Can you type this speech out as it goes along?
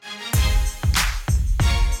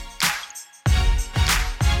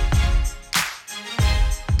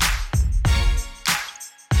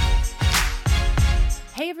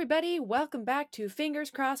everybody. Welcome back to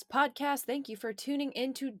Fingers Crossed Podcast. Thank you for tuning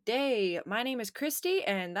in today. My name is Christy,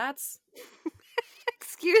 and that's...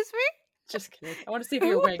 Excuse me? Just kidding. I want to see if Who?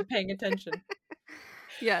 you're paying attention.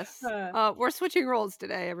 Yes. We're switching roles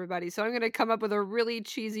today, everybody. So I'm going to come up with a really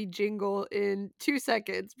cheesy jingle in 2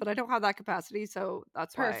 seconds, but I don't have that capacity, so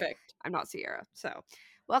that's why Perfect. I'm not Sierra. So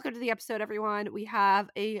welcome to the episode, everyone. We have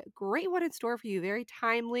a great one in store for you. Very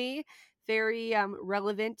timely, very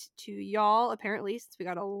relevant to y'all, apparently, since we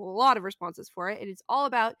got a lot of responses for it. It is all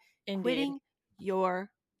about Indeed. quitting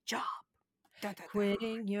your job. Dun, dun, dun.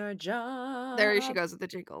 Quitting your job. There she goes with the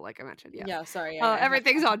jingle, like I mentioned. Yeah. Yeah, sorry.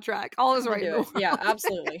 Everything's on track. All is right. Yeah,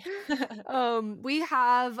 absolutely. We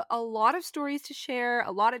have a lot of stories to share,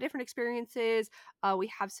 a lot of different experiences.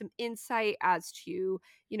 We have some insight as to,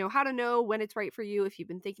 how to know when it's right for you, if you've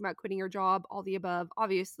been thinking about quitting your job, all the above,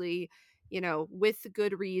 obviously, with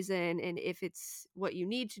good reason, and if it's what you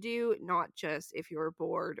need to do, not just if you're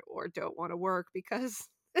bored or don't want to work, because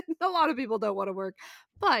a lot of people don't want to work,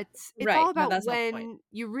 but it's Right. all No, about that's not the point. when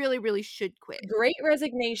you really, really should quit. Great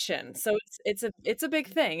Resignation. So it's a big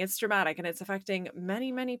thing. It's dramatic and it's affecting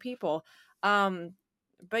many, many people.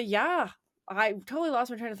 But yeah, I totally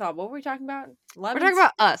lost my train of thought. What were we talking about? We're talking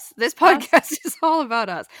about us. This podcast is all about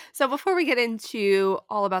us. So before we get into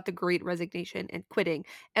all about the Great Resignation and quitting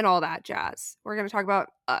and all that jazz, we're going to talk about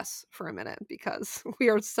us for a minute because we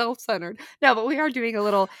are self-centered. No, but we are doing a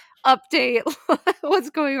little update what's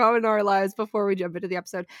going on in our lives before we jump into the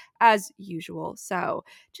episode as usual. So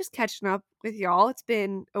just catching up with y'all. It's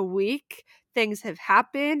been a week. Things have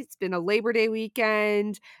happened. It's been a Labor Day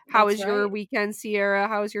weekend. How was your weekend, Sierra?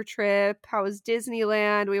 How was your trip? How was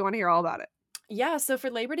Disneyland? We want to hear all about it. Yeah, so for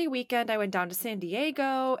Labor Day weekend, I went down to San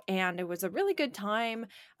Diego, and it was a really good time.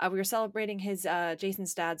 We were celebrating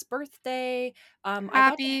Jason's dad's birthday.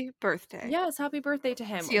 Happy birthday. Yes, happy birthday to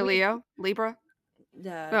him. Is he a Leo? Libra?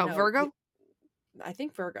 No, Virgo? I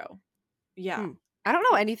think Virgo. Yeah. I don't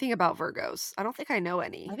know anything about Virgos. I don't think I know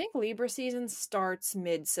any. I think Libra season starts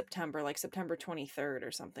mid-September, like September 23rd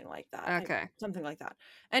or something like that. Okay. Something like that.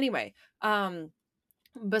 Anyway,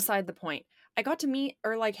 beside the point. I got to meet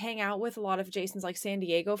or like hang out with a lot of Jason's like San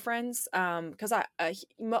Diego friends because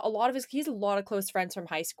he has a lot of close friends from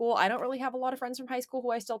high school. I don't really have a lot of friends from high school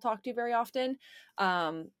who I still talk to very often.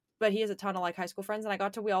 But he has a ton of like high school friends,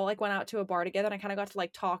 and we all like went out to a bar together, and I kind of got to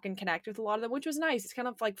like talk and connect with a lot of them, which was nice. It's kind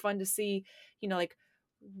of like fun to see, like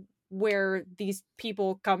where these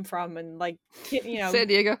people come from and like San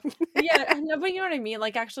Diego. Yeah, no, but you know what I mean,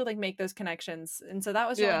 like actually like make those connections, and so that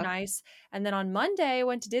was really nice. And then on Monday I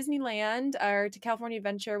went to Disneyland or to California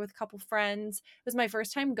Adventure with a couple friends. It was my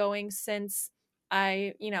first time going since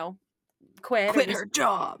I quit her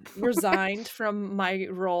job, resigned from my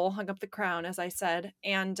role, hung up the crown, as I said,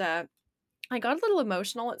 and I got a little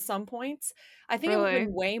emotional at some points. I think it would have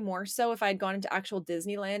been way more so if I had gone into actual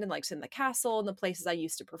Disneyland and like in the castle and the places I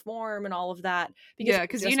used to perform and all of that.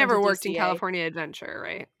 Because you never worked in California Adventure,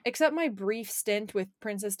 right? Except my brief stint with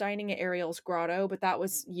Princess Dining at Ariel's Grotto, but that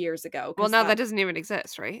was years ago. Well, now that doesn't even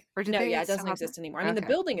exist, right? Or it doesn't exist anymore. I mean, the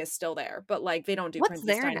building is still there, but like they don't do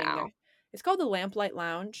Princess Dining now. It's called the Lamplight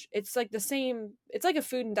Lounge. It's like the same. It's like a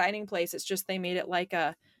food and dining place. It's just they made it like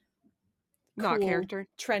a not character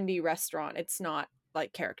trendy restaurant. It's not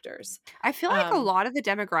like characters. I feel like a lot of the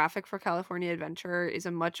demographic for California Adventure is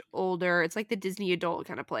a much older, it's like the Disney adult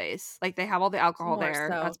kind of place. Like they have all the alcohol there.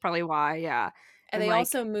 So. That's probably why, yeah. And they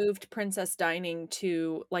also moved Princess Dining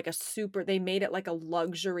to like they made it like a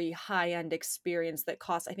luxury high-end experience that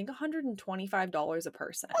costs, I think, $125 a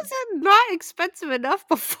person. Was it not expensive enough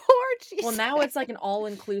before? Jesus. Well, now it's like an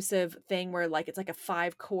all-inclusive thing where like it's like a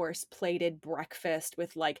 5-course plated breakfast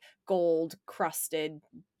with like gold crusted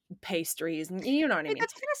pastries, and you know what I mean.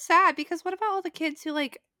 That's kind of sad because what about all the kids who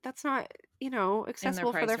like that's not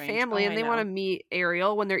accessible for their family and they want to meet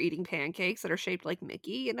Ariel when they're eating pancakes that are shaped like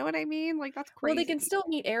Mickey, you know what I mean? Like that's crazy. Well, they can still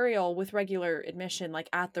meet Ariel with regular admission, like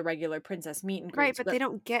at the regular princess meet and greets, right, but they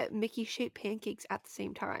don't get Mickey shaped pancakes at the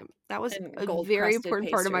same time. That was a very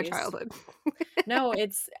important part of my childhood. No,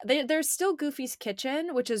 there's still Goofy's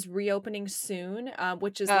Kitchen, which is reopening soon,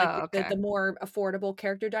 which is like the more affordable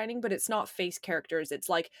character dining, but it's not face characters. It's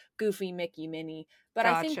like Goofy, Mickey, Minnie. But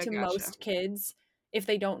I think to most kids, if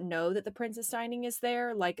they don't know that the Princess Dining is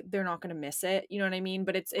there, like they're not going to miss it. You know what I mean?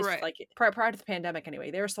 But it's right. Like prior to the pandemic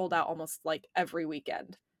anyway, they were sold out almost like every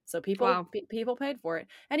weekend. So people paid for it.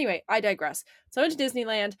 Anyway, I digress. So I went to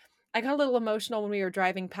Disneyland. I got a little emotional when we were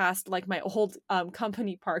driving past like my old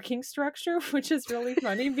company parking structure, which is really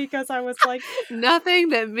funny because I was like, Nothing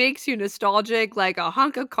that makes you nostalgic like a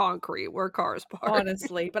hunk of concrete where cars park.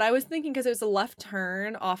 honestly, but I was thinking because it was a left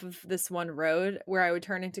turn off of this one road where I would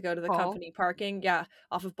turn in to go to the Paul. company parking, yeah,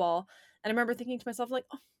 off of Ball. And I remember thinking to myself, like,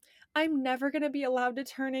 I'm never gonna be allowed to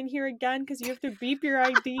turn in here again because you have to beep your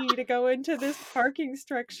ID to go into this parking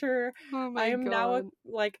structure. Oh I my am now god.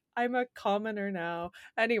 I'm a commoner now.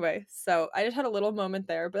 Anyway, so I just had a little moment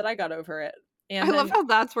there, but I got over it. I And love then how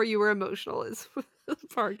that's where you were emotional is with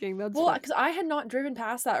parking, that's well, funny. because I had not driven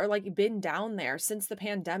past that or like been down there since the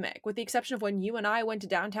pandemic, with the exception of when you and I went to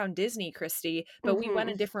downtown Disney, Christy, but we went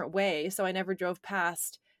a Mhm. different way, so I never drove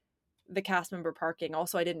past the cast member parking.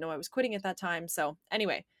 Also, I didn't know I was quitting at that time. So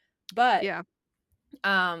anyway, but Yeah,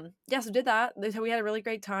 yeah, so did that. So we had a really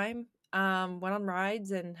great time. Went on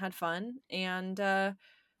rides and had fun. And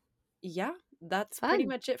yeah, it's that's pretty fun.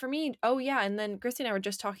 much it for me. Oh yeah, and then Christy and I were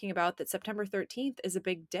just talking about that September 13th is a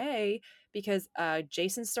big day because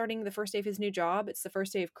Jason's starting the first day of his new job. It's the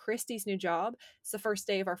first day of Christy's new job. It's the first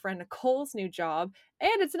day of our friend Nicole's new job,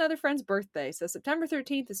 and it's another friend's birthday. So September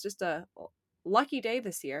 13th is just a lucky day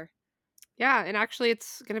this year. Yeah, and actually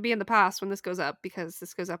it's gonna be in the past when this goes up because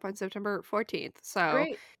this goes up on September 14th. So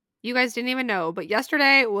Great. you guys didn't even know, but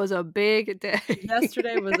yesterday was a big day.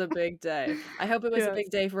 Yesterday was a big day. I hope it was a Yes. big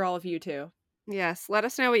day for all of you too. Yes, let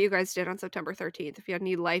us know what you guys did on September 13th, if you had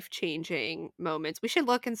any life-changing moments. We should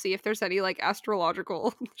look and see if there's any, like,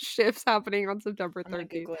 astrological shifts happening on September I'm gonna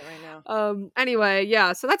 13th. Google it right now. Anyway,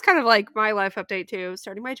 yeah, so that's kind of like my life update too.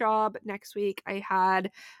 Starting my job next week. I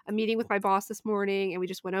had a meeting with my boss this morning and we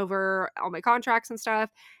just went over all my contracts and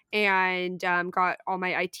stuff and got all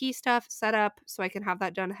my IT stuff set up so I can have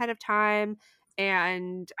that done ahead of time.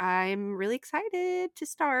 And I'm really excited to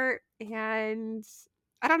start. And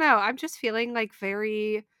I don't know, I'm just feeling like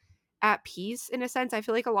very at peace in a sense. I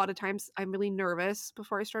feel like a lot of times I'm really nervous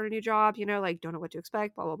before I start a new job, like don't know what to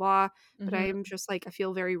expect, blah blah blah. But Mhm. I'm just like I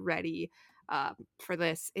feel very ready for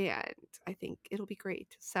this, and I think it'll be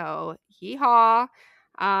great. So yeehaw!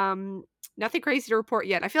 Um, Nothing crazy to report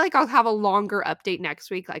yet. I feel like I'll have a longer update next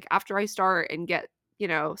week, like after I start and get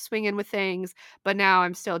swinging with things. But now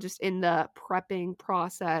I'm still just in the prepping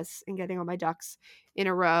process and getting all my ducks in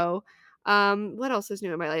a row. What else is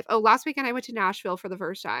new in my life? Oh, last weekend I went to Nashville for the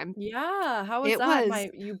first time. Yeah, how was It that, was my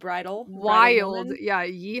you bridal wild. woman? Yeah,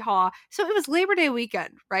 yeehaw. So it was Labor Day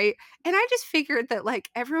weekend, right? And I just figured that like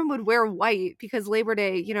everyone would wear white because Labor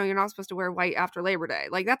Day, you're not supposed to wear white after Labor Day.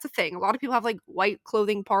 Like that's a thing. A lot of people have like white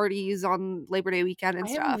clothing parties on Labor Day weekend and I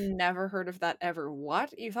have stuff. never heard of that ever.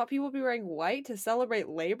 What? You thought people would be wearing white to celebrate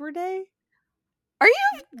Labor Day? Are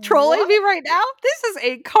you trolling What? me right now? This is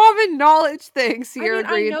a common knowledge thing, I Sierra mean,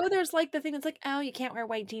 I Green. know there's, like, the thing that's like, "Oh, you can't wear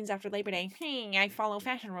white jeans after Labor Day. Hmm, I follow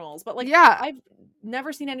fashion rules." But, like, Yeah. I've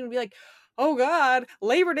never seen anyone be like, "Oh god,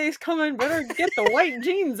 Labor Day's coming, better get the white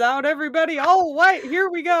jeans out, everybody, all white, here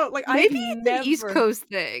we go." Like, I've Maybe it's an East never Coast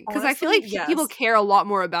thing because I feel honestly, like people yes. care a lot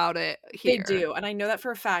more about it They here. do, and I know that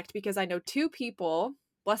for a fact because I know 2 people,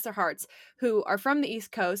 bless their hearts, who are from the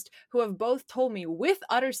East Coast, who have both told me with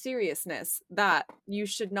utter seriousness that you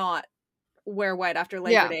should not wear white after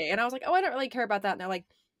Labor Yeah. Day, and I was like, "Oh, I don't really care about that," and they're like,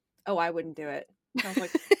 "Oh, I wouldn't do it." And I was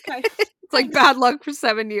like, "Okay, It's like thanks." bad luck for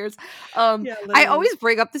 7 years. Yeah, I literally. always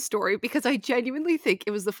bring up the story because I genuinely think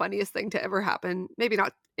it was the funniest thing to ever happen. Maybe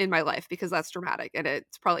not in my life because that's dramatic and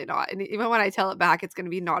it's probably not. And even when I tell it back, it's gonna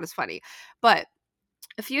be not as funny. But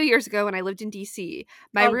a few years ago when I lived in DC,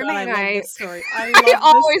 my Oh god, roommate I and love I this story. I I love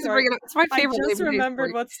this always story. bring it up. It's my I favorite just Labor Day remembered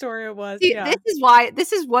story. what story it was, See, yeah.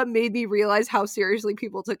 this is what made me realize how seriously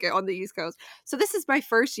people took it on the East Coast. So this is my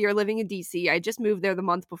first year living in DC. I just moved there the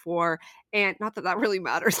month before, and not that that really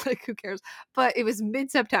matters, like who cares? But it was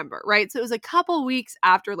mid-September, right? So it was a couple weeks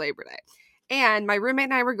after Labor Day. And my roommate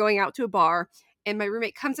and I were going out to a bar, and my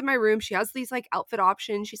roommate comes in my room. She has these like outfit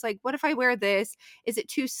options. She's like, "What if I wear this? Is it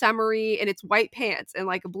too summery?" And it's white pants and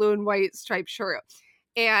like a blue and white striped shirt.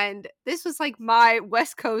 And this was like my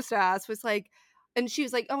West Coast ass was like, and she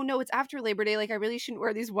was like, "Oh no, it's after Labor Day. Like, I really shouldn't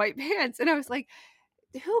wear these white pants." And I was like,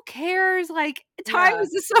 "Who cares? Like, time Yeah,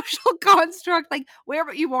 is a social construct. Like, wear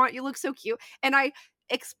what you want. You look so cute." And I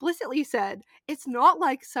explicitly said, "It's not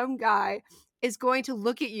like some guy is going to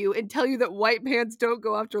look at you and tell you that white pants don't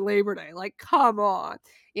go after Labor Day. Like, come on."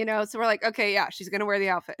 So we're like, "Okay, yeah, she's gonna wear the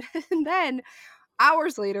outfit." And then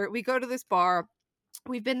hours later, we go to this bar.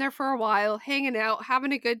 We've been there for a while, hanging out,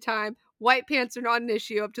 having a good time. White pants are not an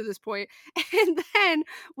issue up to this point. And then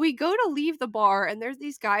we go to leave the bar, and there's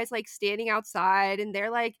these guys like standing outside, and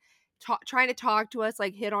they're like trying to talk to us,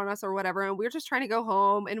 like hit on us or whatever, and we were just trying to go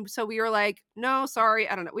home. And so we were like, no, sorry,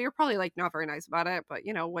 I don't know. We were probably like not very nice about it, but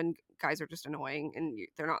when guys are just annoying and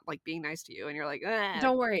they're not like being nice to you, and you're like,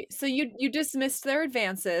 Don't worry. So you dismissed their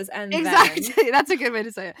advances, and then exactly. That's a good way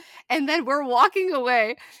to say it. And then we're walking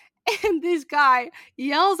away, and this guy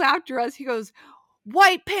yells after us. He goes,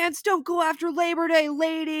 "White pants don't go after Labor Day,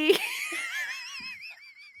 lady."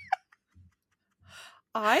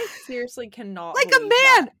 I seriously cannot Like a believe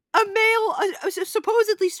that. man, a male, a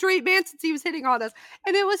supposedly straight man, since he was hitting on us.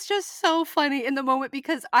 And it was just so funny in the moment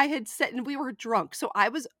because I had said, and we were drunk. So I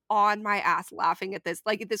was on my ass laughing at this.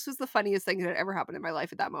 Like, this was the funniest thing that had ever happened in my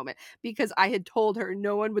life at that moment because I had told her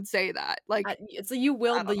no one would say that. Like, So you I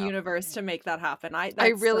willed the don't know. universe to make that happen. I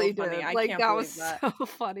That's so really funny. did. I Like, can't that was believe that. so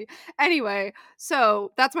funny. Anyway,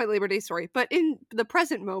 so that's my Labor Day story. But in the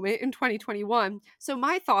present moment in 2021, so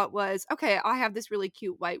my thought was, okay, I have this really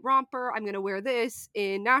cute white romper. I'm going to wear this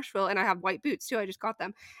in Nashville, and I have white boots too. I just got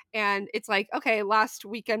them. And it's like, okay, last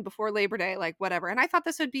weekend before Labor Day, like whatever. And I thought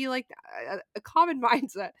this would be like a common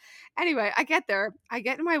mindset. Anyway, I get there, I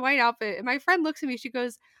get in my white outfit, and my friend looks at me. She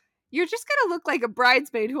goes, "You're just going to look like a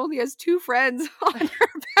bridesmaid who only has two friends on her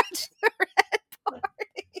bachelorette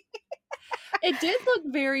party." It did look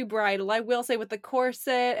very bridal, I will say, with the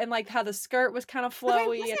corset and, like, how the skirt was kind of But I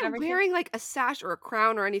flowy and wasn't everything. wearing, like, a sash or a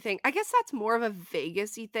crown or anything. I guess that's more of a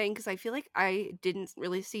Vegas-y thing because I feel like I didn't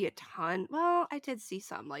really see a ton. Well, I did see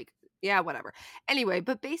some, like, yeah, whatever. Anyway,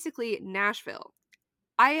 but basically Nashville.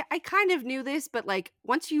 I kind of knew this, but, like,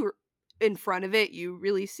 once you're in front of it, you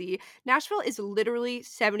really see Nashville is literally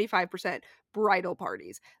 75% bridal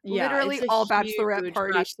parties. Yeah, it's Literally a all bachelorette huge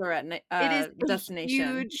parties. bachelorette It is a destination.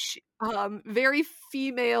 huge, very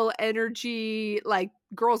female energy, like,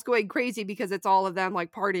 girls going crazy because it's all of them,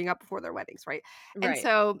 like, partying up before their weddings, right? And Right.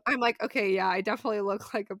 so, I'm like, "Okay, yeah, I definitely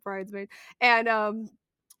look like a bridesmaid." And,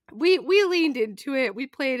 we leaned into it, we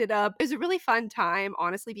played it up. It was a really fun time,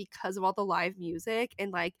 honestly, because of all the live music,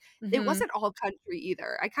 and, like, it Mhm. wasn't all country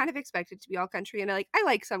either. I kind of expected it to be all country, and I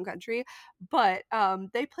like some country, but,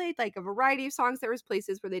 they played, like, a variety of songs. There was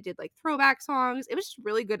places where they did, like, throwback songs. It was just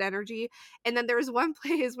really good energy, and then there was one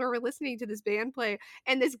place where we're listening to this band play,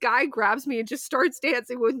 and this guy grabs me and just starts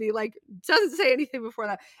dancing with me, like, doesn't say anything before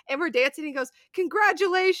that, and we're dancing, and he goes,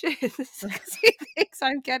 "Congratulations," 'cause he thinks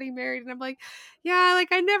I'm getting married, and I'm like, yeah, like,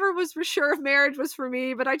 I never was for sure if marriage was for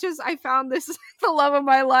me, but I found this the love of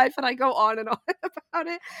my life, and I go on and on about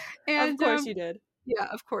it, Of and, course you did. yeah,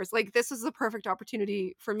 of course, like, this is the perfect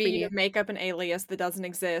opportunity for For you to me. make up an alias that doesn't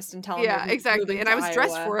exist and tell him you're Yeah, exactly, moving and to I was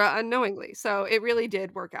dressed Iowa. for it unknowingly, so it really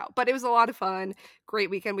did work out, but it was a lot of fun, great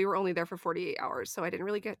weekend. We were only there for 48 hours, so I didn't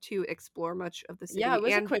really get to explore much of the Yeah, it city,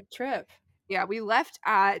 was a and quick trip. yeah, we left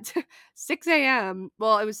at 6 AM.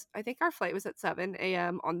 Well, it was I think our flight was at 7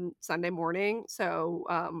 AM on Sunday morning, so,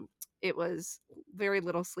 it was very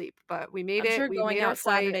little sleep, but we made I'm it. sure We going made our out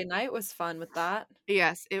flight. Saturday night was fun with that.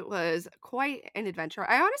 Yes, it was quite an adventure.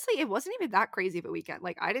 I honestly it wasn't even that crazy of a weekend.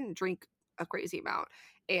 Like, I didn't drink a crazy amount,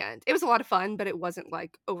 and it was a lot of fun, but it wasn't,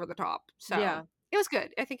 like, over the top, so Yeah. it was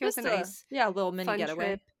good. I think it was a Just a nice, yeah, a little mini fun trip.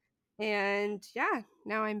 getaway. And yeah,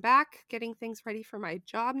 now I'm back getting things ready for my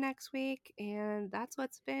job next week, and that's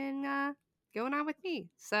what's been going on with me.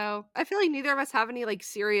 So I feel like neither of us have any like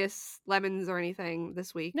serious lemons or anything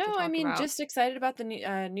this week to No, I talk mean, about. just excited about the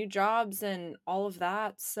new jobs and all of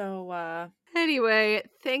that. So, Anyway,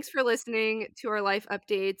 thanks for listening to our life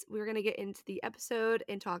updates. We're gonna get into the episode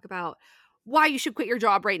and talk about why you should quit your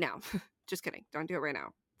job right now. Just kidding. Don't do it right now.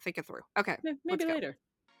 Think it through. Okay, let's maybe go. later.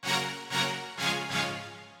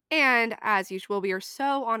 And as usual, we are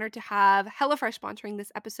so honored to have HelloFresh sponsoring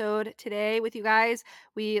this episode today with you guys.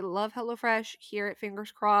 We love HelloFresh here at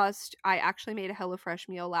Fingers Crossed. I actually made a HelloFresh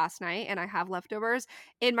meal last night, and I have leftovers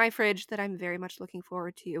in my fridge that I'm very much looking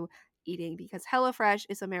forward to eating because HelloFresh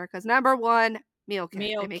is America's #1 meal kit. They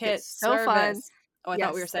Meal make it kit so fun. service. Oh, I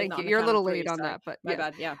thought we were Yes, saying thank that you. on the You're a count of little late 3. on Sorry. that, but My yeah.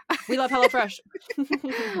 bad. Yeah. We love HelloFresh.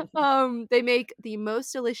 They make the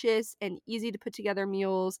most delicious and easy to put together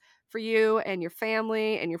meals for you and your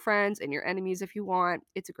family and your friends and your enemies if you want.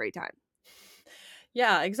 It's a great time.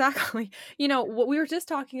 Yeah, exactly. What we were just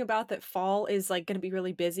talking about that fall is like going to be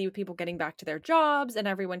really busy with people getting back to their jobs and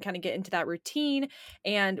everyone kind of get into that routine.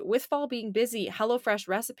 And with fall being busy, HelloFresh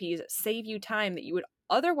recipes save you time that you would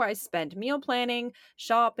otherwise spend meal planning,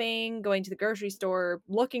 shopping, going to the grocery store,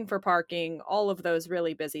 looking for parking, all of those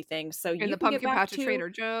really busy things. So In you the can get pumpkin back patch at to Trader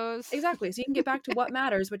Joe's. exactly. So you can get back to what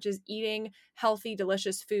matters, which is eating healthy,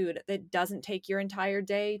 delicious food that doesn't take your entire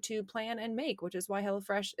day to plan and make, which is why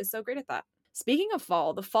HelloFresh is so great at that. Speaking of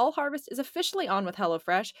fall, the fall harvest is officially on with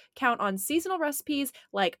HelloFresh. Count on seasonal recipes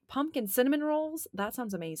like pumpkin cinnamon rolls, that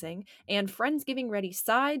sounds amazing, and Friendsgiving ready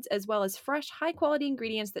sides, as well as fresh, high quality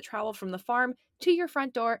ingredients that travel from the farm to your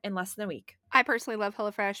front door in less than a week. I personally love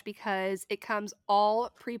HelloFresh because it comes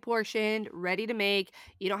all pre-portioned, ready to make.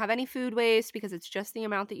 You don't have any food waste because it's just the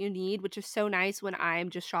amount that you need, which is so nice when I'm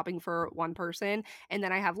just shopping for one person and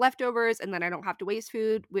then I have leftovers and then I don't have to waste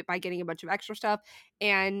food by getting a bunch of extra stuff,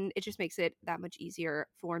 and it just makes it that much easier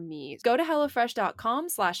for me. Go to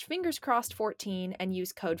HelloFresh.com/fingerscrossed14 and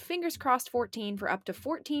use code fingerscrossed14 for up to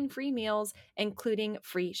 14 free meals, including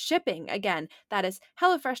free shipping. Again, that is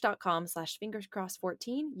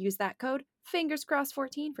HelloFresh.com/fingerscrossed14. Use that code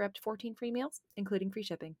fingerscrossed14 for up to 14 free meals, including free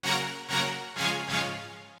shipping.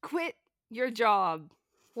 Quit your job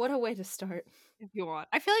What a way to start. if you want.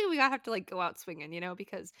 I feel like we gotta have to like go out swinging,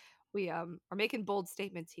 because we are making bold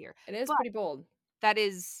statements here. It is But pretty bold. that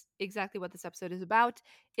is exactly what this episode is about.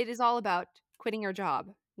 It is all about quitting your job,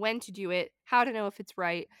 when to do it, how to know if it's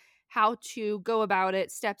right, how to go about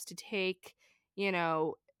it, steps to take,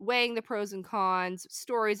 weighing the pros and cons,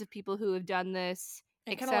 stories of people who have done this,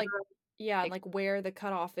 And kind of etc. like, yeah, and like where the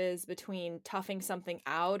cutoff is between toughing something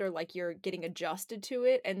out or like you're getting adjusted to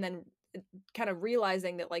it and then kind of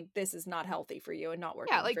realizing that like this is not healthy for you and not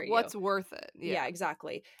Yeah, working like for you. what's worth it. Yeah, Yeah.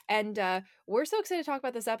 exactly. And we're so excited to talk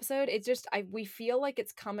about this episode. It's just we feel like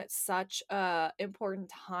it's come at such a important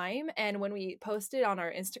time. And when we posted on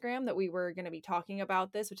our Instagram that we were going to be talking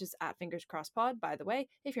about this, which is at Fingers Crossed Pod, by the way,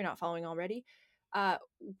 if you're not following already, uh,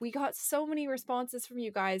 we got so many responses from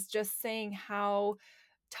you guys just saying how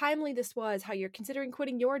timely this was, how you're considering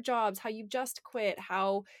quitting your jobs, how you just quit,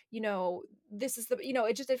 how, this is the,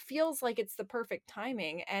 it feels like it's the perfect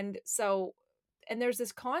timing. And so, and there's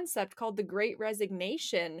this concept called the great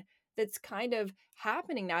resignation that's kind of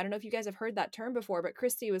happening now. I don't know if you guys have heard that term before, but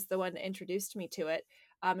Christy was the one that introduced me to it.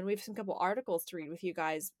 And we have some couple articles to read with you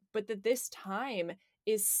guys, but that this time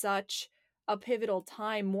is such a pivotal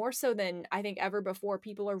time, more so than I think ever before.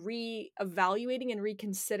 People are re-evaluating and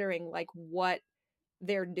reconsidering like what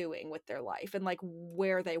they're doing with their life and like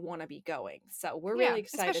where they want to be going. So we're Yeah, really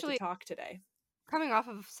excited to especially talk today. coming off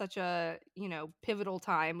of such a, pivotal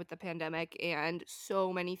time with the pandemic, and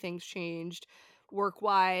so many things changed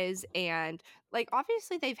work-wise, and like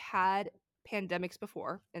obviously they've had pandemics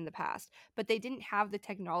before in the past, but they didn't have the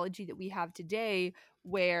technology that we have today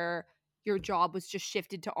where your job was just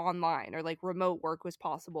shifted to online or like remote work was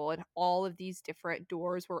possible, and all of these different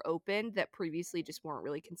doors were opened that previously just weren't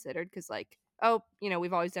really considered because like, oh,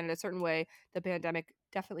 we've always done it a certain way. The pandemic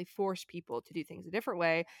definitely forced people to do things a different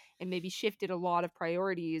way and maybe shifted a lot of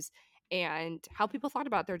priorities and how people thought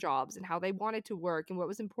about their jobs and how they wanted to work and what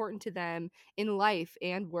was important to them in life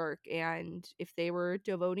and work, and if they were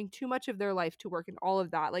devoting too much of their life to work and all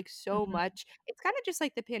of that, like so Mhm. much. It's kind of just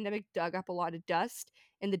like the pandemic dug up a lot of dust,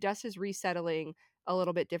 and the dust is resettling a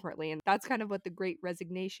little bit differently, and that's kind of what the great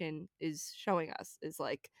resignation is showing us, is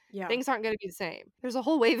like Yeah, things aren't going to be the same. There's a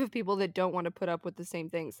whole wave of people that don't want to put up with the same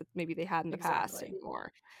things that maybe they had in the past exactly.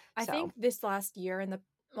 anymore. I So think this last year and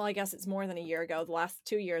well, I guess it's more than a year ago, the last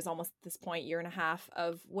 2 years, almost at this point, year and a half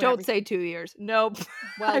of when don't everything, say 2 years. Nope.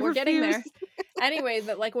 I well, we're getting refuse. there. Anyway,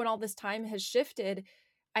 that like when all this time has shifted,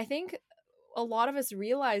 I think a lot of us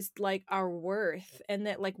realized like our worth and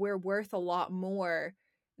that like we're worth a lot more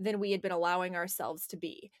than we had been allowing ourselves to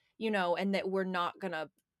be, and that we're not going to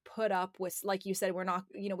put up with, like you said, we're not,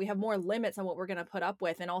 we have more limits on what we're going to put up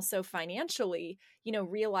with. And also financially,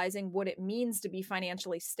 realizing what it means to be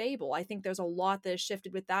financially stable. I think there's a lot that has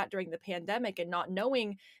shifted with that during the pandemic and not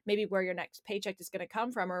knowing maybe where your next paycheck is going to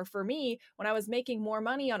come from. Or for me, when I was making more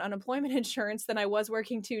money on unemployment insurance than I was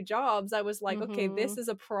working two jobs, I was like, okay, this Mhm. is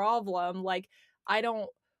a problem. Like, I don't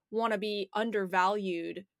want to be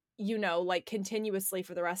undervalued, like continuously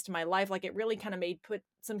for the rest of my life. Like it really kind of made put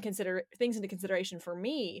some consider things into consideration for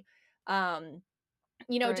me. Um,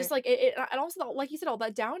 just Right. like it and also like you said, all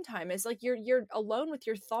that downtime is like you're alone with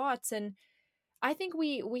your thoughts. And I think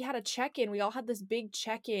we had a check-in. We all had this big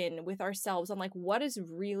check-in with ourselves on like what is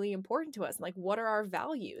really important to us and like what are our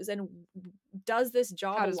values and does this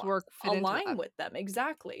job How does work fit into align that? with them?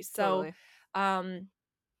 Exactly. So, Totally. um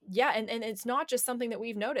yeah, and it's not just something that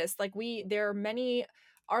we've noticed. Like there are many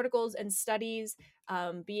articles and studies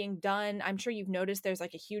being done. I'm sure you've noticed there's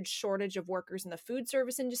like a huge shortage of workers in the food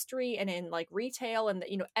service industry and in like retail, and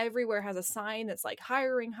everywhere has a sign that's like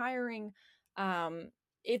hiring, hiring. Um,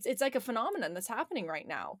 it's like a phenomenon that's happening right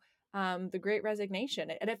now. The Great Resignation,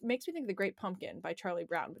 and it makes me think of The Great Pumpkin by Charlie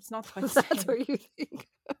Brown, but it's not quite the That's same. what you think.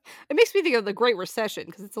 It makes me think of the Great Recession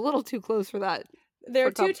because it's a little too close for that. There are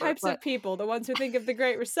for two comfort, types but of people, the ones who think of the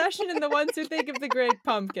Great Recession and the ones who think of the Great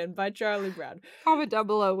Pumpkin by Charlie Brown. comment down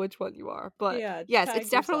below which one you are. But Yeah, yes, it's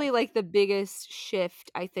tag yourself. definitely like the biggest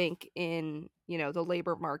shift I think in, the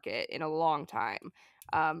labor market in a long time.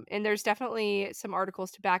 And there's definitely some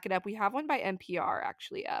articles to back it up. We have one by NPR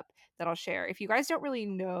actually up that I'll share. If you guys don't really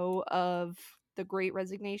know of the Great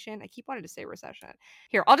Resignation, I keep wanting to say recession.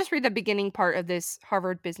 Here, I'll just read the beginning part of this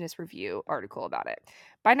Harvard Business Review article about it.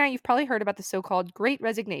 By now, you've probably heard about the so called Great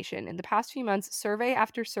Resignation. In the past few months, survey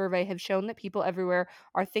after survey have shown that people everywhere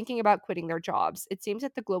are thinking about quitting their jobs. It seems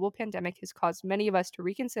that the global pandemic has caused many of us to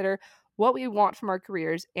reconsider what we want from our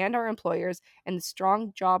careers and our employers, and the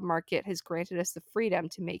strong job market has granted us the freedom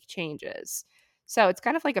to make changes. So it's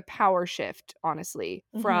kind of like a power shift, honestly,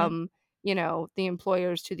 Mhm. from, the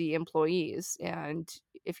employers to the employees. And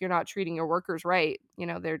if you're not treating your workers right,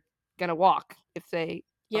 they're going to walk if they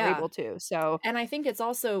are Yeah. able to. So And I think it's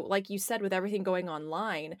also, like you said, with everything going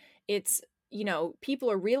online, it's,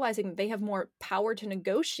 people are realizing that they have more power to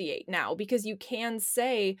negotiate now because you can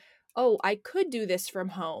say, "Oh, I could do this from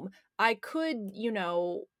home. I could,"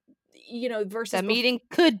 the versus meeting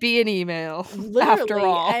could be an email after literally,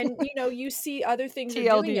 all. and, you see other things are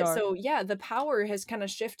doing it, TLDR. so, yeah, the power has kinda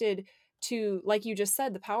shifted to like you just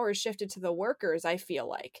said, the power has shifted to the workers, I feel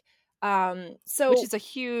like. Which So is a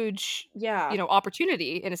huge, yeah,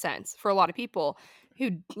 opportunity in a sense for a lot of people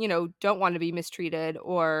who, don't want to be mistreated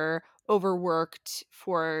or overworked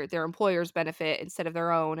for their employer's benefit instead of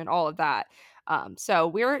their own and all of that. So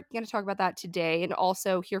we're going to talk about that today and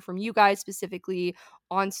also hear from you guys specifically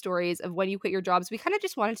on stories of when you quit your jobs. We kind of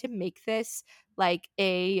just wanted to make this like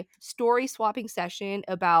a story swapping session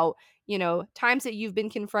about, times that you've been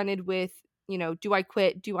confronted with, do I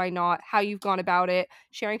quit? Do I not? How you've gone about it,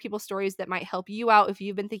 sharing people's stories that might help you out if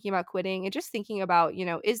you've been thinking about quitting, and just thinking about,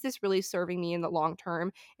 is this really serving me in the long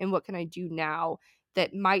term? And what can I do now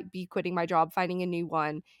that might be quitting my job, finding a new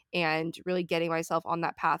one, and really getting myself on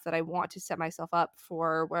that path that I want to set myself up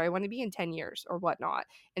for where I want to be in 10 years or whatnot.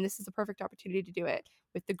 And this is the perfect opportunity to do it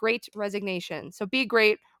with the Great Resignation. So be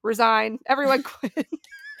great, resign, everyone quit.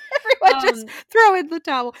 Everyone just um, throw in the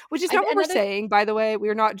towel, which is I not what we're another saying, by the way.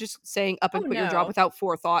 We're not just saying up oh, and quit your job no, without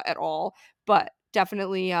forethought at all, but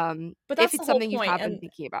definitely, but if that's the it's whole something you point, have been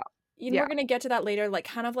thinking about. we're Yeah. gonna get to that later, like,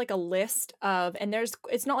 kind of like a list of and there's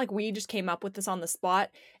it's not like we just came up with this on the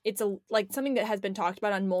spot. It's a like, something that has been talked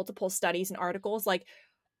about on multiple studies and articles, like,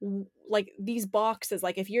 these boxes,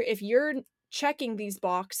 like, if you're checking these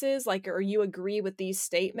boxes, like, or you agree with these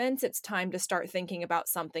statements, it's time to start thinking about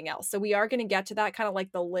something else. So we are gonna get to that, kinda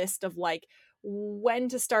like the list of, like, when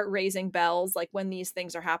to start raising bells, like, when these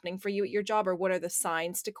things are happening for you at your job, or what are the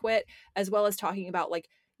signs to quit, as well as talking about, like,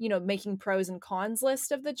 making pros and cons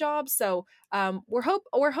list of the job. So, we're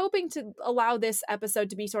hoping to allow this episode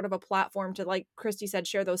to be sort of a platform to, like Christy said,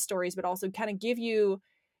 share those stories, but also kinda give you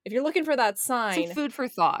if you're looking for that Some sign, food for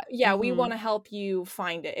thought. yeah, we Mhm. wanna help you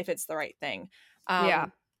find it if it's the right thing. Yeah.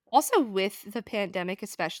 Um, Also, with the pandemic,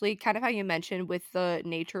 especially kind of how you mentioned with the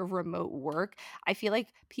nature of remote work, I feel like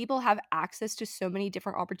people have access to so many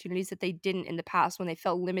different opportunities that they didn't in the past when they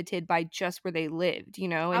felt limited by just where they lived,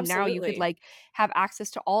 And now you could absolutely. like have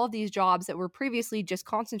access to all of these jobs that were previously just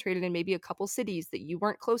concentrated in maybe a couple cities that you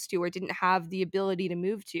weren't close to or didn't have the ability to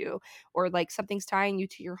move to, or like something's tying you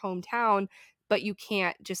to your hometown. But you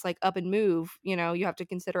can't just like up and move, you have to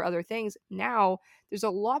consider other things. Now there's a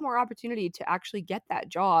lot more opportunity to actually get that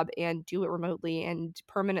job and do it remotely and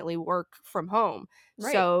permanently work from home.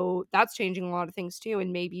 Right. So that's changing a lot of things too.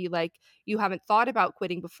 And maybe like you haven't thought about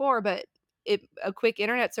quitting before, but a quick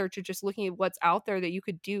internet search of just looking at what's out there that you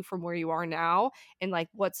could do from where you are now and like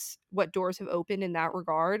what doors have opened in that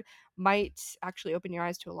regard might actually open your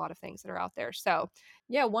eyes to a lot of things that are out there. So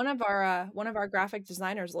Yeah, one of our graphic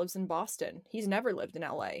designers lives in Boston. He's never lived in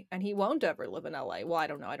LA, and he won't ever live in LA. Well, I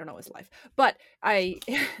don't know his life, but I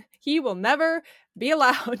he will never be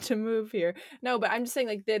allowed to move here. No, but I'm just saying,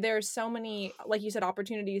 like, there are so many, like you said,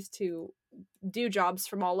 opportunities to do jobs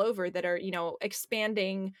from all over that are,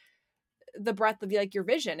 expanding the breadth of, like, your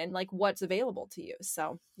vision and, like, what's available to you.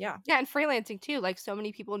 So, yeah. yeah, and freelancing too. Like so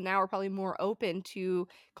many people now are probably more open to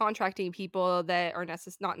contracting people that are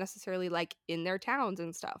not necessarily like in their towns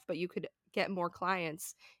and stuff, but you could get more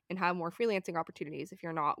clients and have more freelancing opportunities if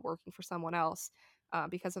you're not working for someone else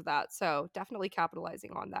because of that. So definitely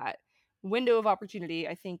capitalizing on that window of opportunity,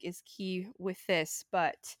 I think, is key with this.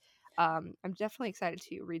 But I'm definitely excited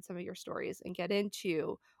to read some of your stories and get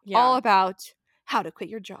into all Yeah. about how to quit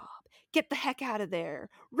your job, get the heck out of there,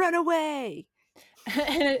 run away.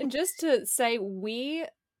 And just to say, we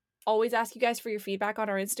always ask you guys for your feedback on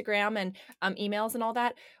our Instagram and emails and all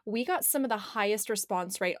that. We got some of the highest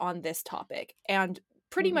response rate on this topic. And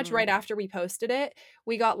pretty much right Mhm. after we posted it,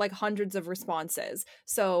 we got like hundreds of responses.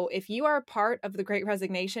 So if you are a part of the Great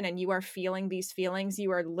Resignation and you are feeling these feelings,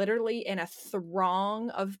 you are literally in a throng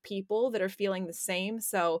of people that are feeling the same.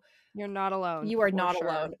 So You're not alone, you are for not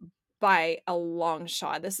sure. alone by a long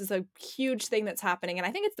shot. This is a huge thing that's happening, and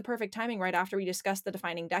I think it's the perfect timing right after we discuss the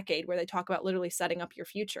defining decade, where they talk about literally setting up your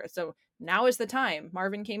future. So now is the time.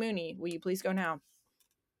 Marvin K. Mooney, will you please go now?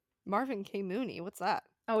 Marvin K. Mooney, what's that?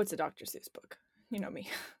 Oh, it's a Dr. Seuss book. You know me,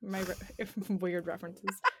 my weird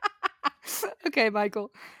references. Okay,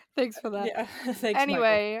 Michael. Thanks for that. Yeah, thanks,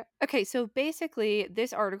 Michael. Anyway, okay, so basically,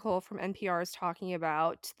 this article from NPR is talking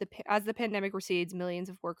about as the pandemic recedes, millions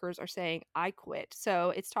of workers are saying, "I quit."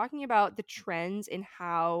 So it's talking about the trends in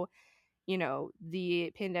how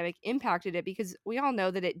the pandemic impacted it because we all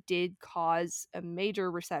know that it did cause a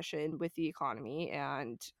major recession with the economy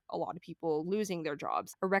and a lot of people losing their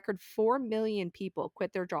jobs. A record 4 million people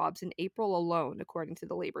quit their jobs in April alone, according to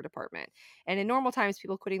the Labor Department. And in normal times,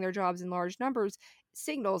 people quitting their jobs in large numbers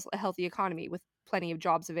signals a healthy economy with plenty of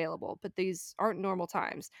jobs available. But these aren't normal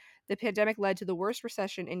times. The pandemic led to the worst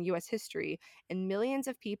recession in US history, and millions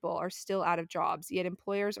of people are still out of jobs, yet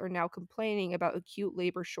employers are now complaining about acute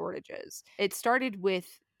labor shortages. It started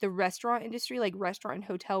with the restaurant industry, like restaurant and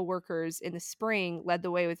hotel workers in the spring led the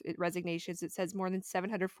way with resignations. It says more than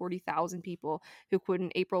 740,000 people who quit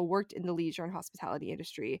in April worked in the leisure and hospitality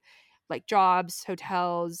industry, like jobs,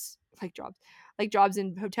 hotels, like jobs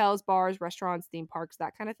in hotels, bars, restaurants, theme parks,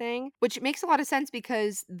 that kind of thing, which makes a lot of sense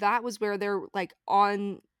because that was where they're like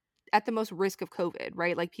on at the most risk of COVID,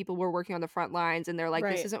 right? Like people were working on the front lines and they're like,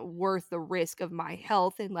 this Right. isn't worth the risk of my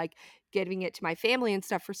health and like giving it to my family and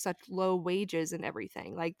stuff for such low wages and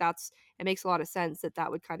everything. Like it makes a lot of sense that that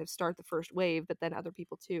would kind of start the first wave, but then other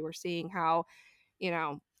people too are seeing how,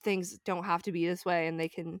 things don't have to be this way and they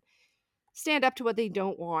can stand up to what they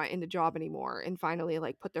don't want in the job anymore and finally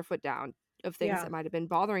like put their foot down of things Yeah. that might have been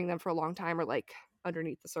bothering them for a long time or like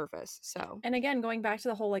underneath the surface. So, And again, going back to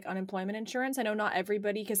the whole like unemployment insurance, I know not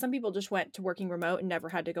everybody, because some people just went to working remote and never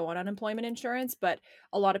had to go on unemployment insurance, but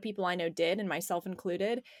a lot of people I know did, and myself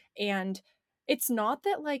included. And it's not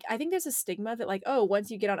that like, I think there's a stigma that like, oh, once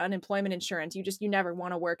you get on unemployment insurance, you never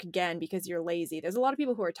want to work again because you're lazy. There's a lot of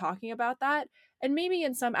people who are talking about that. And maybe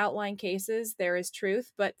in some outlying cases there is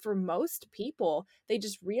truth, but for most people, they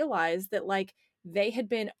just realize that like they had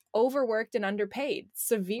been overworked and underpaid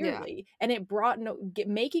yeah, severely, and it brought no,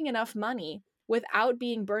 making enough money without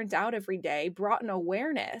being burnt out every day brought an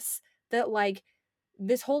awareness that like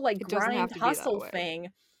this whole like it doesn't have grind to be that hustle way. thing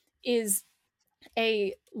is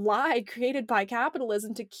a lie created by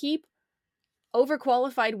capitalism to keep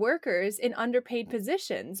overqualified workers in underpaid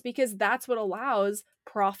positions, because that's what allows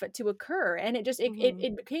profit to occur. And it just Mhm.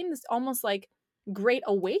 it became this almost like great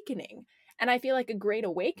awakening. And I feel like a great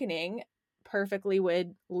awakening perfectly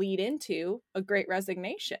would lead into a great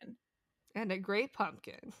resignation And a great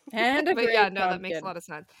pumpkin. and a But yeah, great no, that makes a pumpkin. lot of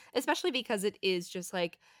sense. Especially because it is just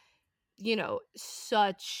like,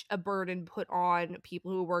 such a burden put on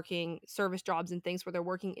people who are working service jobs and things where they're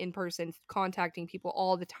working in person, contacting people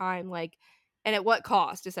all the time, like, and at what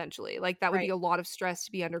cost, essentially? Like, that would be Right. a lot of stress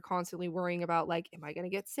to be under constantly worrying about, like, am I gonna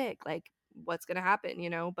get sick? Like, what's gonna happen,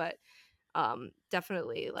 But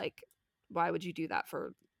definitely, like, why would you do that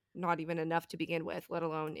for not even enough to begin with, let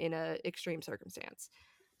alone in a extreme circumstance?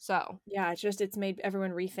 So, Yeah, it's made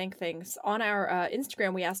everyone rethink things. On our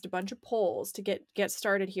Instagram, we asked a bunch of polls to get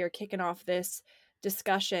started here, kicking off this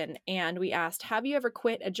discussion, and we asked, "Have you ever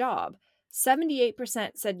quit a job?"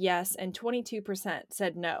 78% said yes, and 22%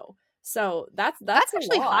 said no. So that's that's a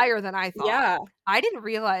actually lot. higher than I thought. Yeah, I didn't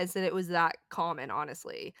realize that it was that common,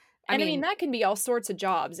 honestly. I and I mean mean, that can be all sorts of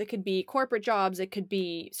jobs. It could be corporate jobs, it could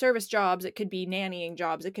be service jobs, it could be nannying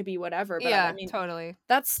jobs, it could be whatever. But I yeah, mean totally.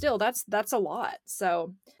 that's still that's a lot.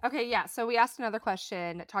 So Okay, yeah, so we asked another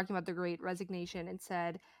question talking about the Great Resignation and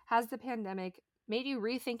said, "Has the pandemic made you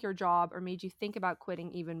rethink your job or made you think about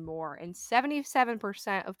quitting even more?" And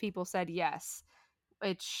 77% of people said yes,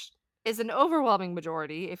 which is an overwhelming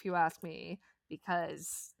majority if you ask me,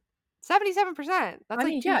 because 77%, that's I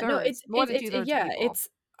like mean, yeah, no, two-thirds, more than two-thirds of yeah, people. it's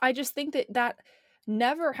I just think that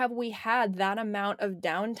never have we had that amount of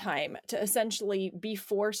downtime to essentially be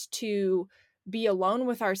forced to be alone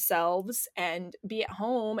with ourselves and be at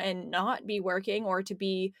home and not be working, or to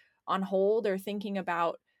be on hold or thinking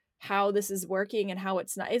about how this is working and how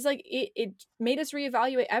it's not. It's like it made us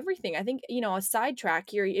reevaluate everything. I think, a sidetrack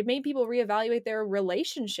here, it made people reevaluate their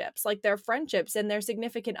relationships, like their friendships and their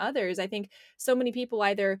significant others. I think so many people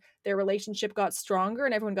either their relationship got stronger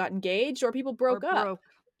and everyone got engaged, or people Or broke up. broke.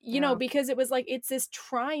 Yeah. because it was like it's this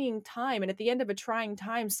trying time, and at the end of a trying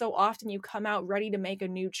time, so often you come out ready to make a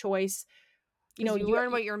new choice. Because you You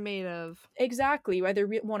learn what you're made of. exactly, you either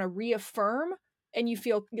wanna reaffirm and you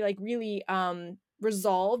feel, like, really,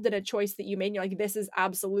 resolved in a choice that you made, and you're like, "This is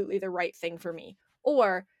absolutely the right thing for me,"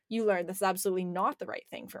 or you learn, "This is absolutely not the right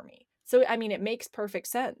thing for me." So, I mean, it makes perfect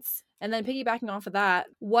sense. And then piggybacking off of that,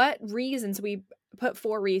 what reasons we put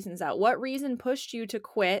 4 reasons out. What reason pushed you to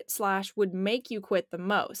quit/ slash would make you quit the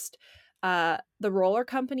most? The roller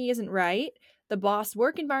company isn't right, the boss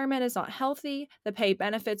work environment is not healthy, the pay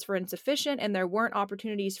benefits were insufficient, and there weren't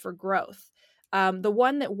opportunities for growth. The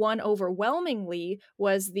one that won overwhelmingly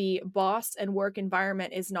was the boss and work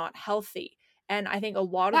environment is not healthy. And I think a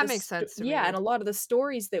lot of That makes sense to yeah, and me. a lot of the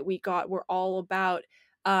stories that we got were all about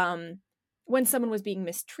um, when someone was being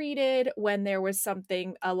mistreated, when there was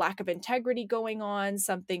something, a lack of integrity going on,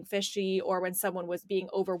 something fishy, or when someone was being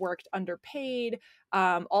overworked, underpaid,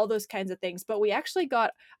 all those kinds of things. But we actually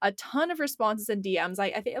got a ton of responses and DMs.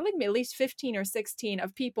 I think like at least 15 or 16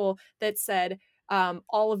 of people that said,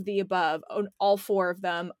 all of the above, all 4 of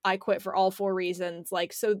them. I quit for all 4 reasons.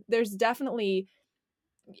 Like, so there's definitely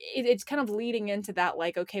it's kind of leading into that,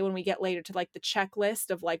 like, okay, when we get later to like the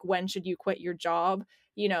checklist of like when should you quit your job,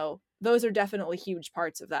 those are definitely huge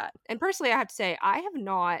parts of that. And personally, I have to say, I have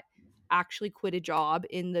not actually quit a job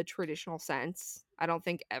in the traditional sense. I don't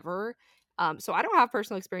think ever. So I don't have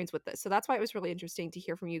personal experience with this. So that's why it was really interesting to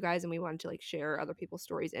hear from you guys, and we wanted to like share other people's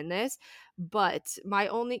stories in this. But my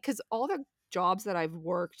only, because all the jobs that I've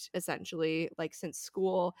worked essentially like since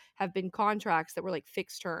school have been contracts that were like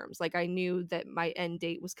fixed terms. Like I knew that my end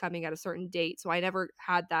date was coming at a certain date. So I never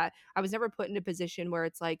had that. I was never put in a position where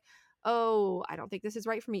it's like, oh, I don't think this is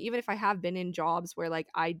right for me. Even if I have been in jobs where like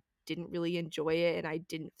I didn't really enjoy it and I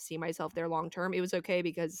didn't see myself there long term, it was okay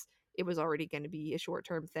because it was already going to be a short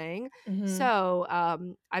term thing. Mhm. So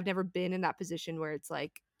I've never been in that position where it's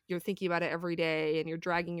like you're thinking about it every day and you're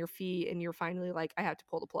dragging your feet and you're finally like, I have to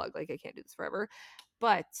pull the plug. Like, I can't do this forever.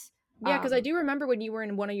 But Yeah, because I um, do remember when you were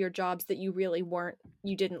in one of your jobs that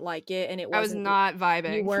you didn't like it, and it I was wasn't not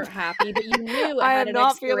you vibing. weren't happy, but you knew it I had am an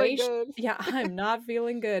not feeling expiration. good. Yeah, I'm not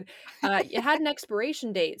feeling good. It had an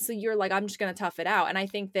expiration date, so you're like, "I'm just gonna tough it out," and I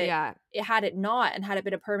think that Yeah. had it not, and had it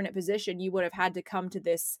been a permanent position, you would have had to come to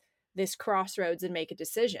this crossroads and make a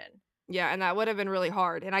decision. Yeah, and that would have been really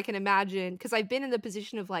hard, and I can imagine because 'cause I've been in the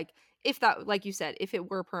position of, like, if that like you said, if it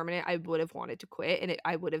were permanent, I would have wanted to quit, and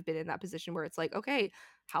I would have been in that position where it's like, "Okay,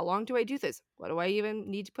 how long do I do this? What do I even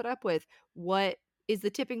need to put up with? What is the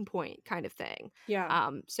tipping point?" kind of thing. Yeah.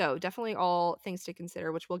 So definitely all things to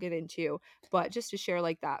consider, which we'll get into, but just to share,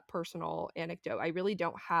 like, that personal anecdote, I really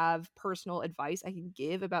don't have personal advice I can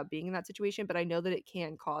give about being in that situation, but I know that it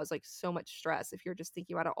can cause, like, so much stress if you're just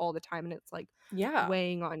thinking about it all the time and it's, like, Yeah.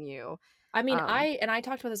 weighing on you. I mean, Um, I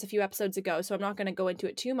talked about this a few episodes ago, so I'm not gonna go into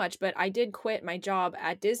it too much, but I did quit my job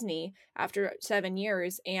at Disney after 7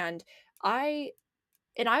 years, and I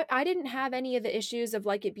I didn't have any of the issues of,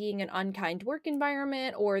 like, it being an unkind work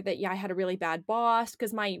environment or that, yeah, I had a really bad boss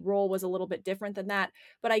because my role was a little bit different than that,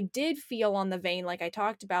 but I did feel on the vein, like I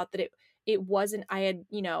talked about, that it wasn't I had,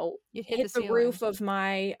 you hit hit the the ceiling. roof of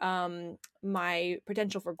my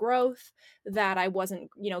potential for growth, that I wasn't,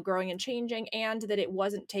 growing and changing, and that it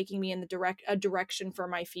wasn't taking me in a direction for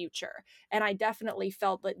my future. And I definitely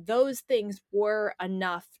felt that those things were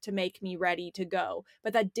enough to make me ready to go.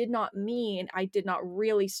 But that did not mean I did not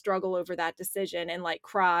really struggle over that decision and like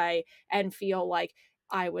cry and feel like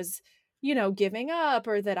I was, giving up,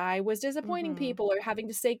 or that I was disappointing Mhm. people, or having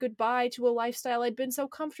to say goodbye to a lifestyle I'd been so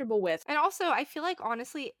comfortable with. And also, I feel like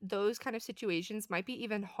honestly, those kind of situations might be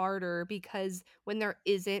even harder because when there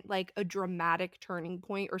isn't like a dramatic turning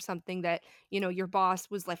point or something that, your boss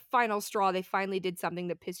was like final straw, they finally did something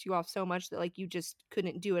that pissed you off so much that like you just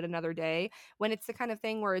couldn't do it another day. When it's the kind of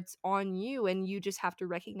thing where it's on you and you just have to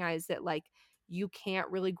recognize that like you can't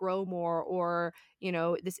really grow more or,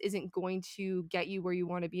 this isn't going to get you where you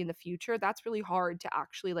want to be in the future. That's really hard to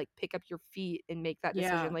actually like pick up your feet and make that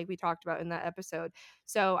decision Yeah. like we talked about in that episode.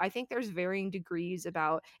 So I think there's varying degrees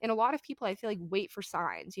about, and a lot of people I feel like wait for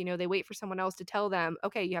signs, they wait for someone else to tell them,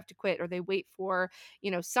 okay, you have to quit, or they wait for,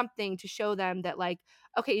 something to show them that like,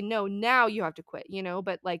 okay, no, now you have to quit,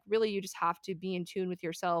 but like really you just have to be in tune with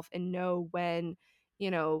yourself and know when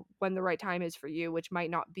the right time is for you, which might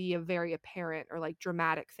not be a very apparent or like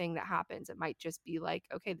dramatic thing that happens. It might just be like,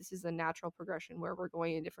 okay, this is a natural progression where we're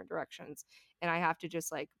going in different directions. And I have to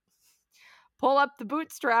just like pull up the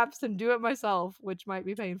bootstraps and do it myself, which might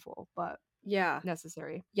be painful, but Yeah.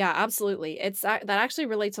 necessary. Yeah, absolutely. That actually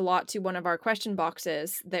relates a lot to one of our question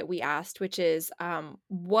boxes that we asked, which is,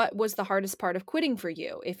 what was the hardest part of quitting for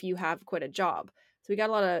you if you have quit a job? So we got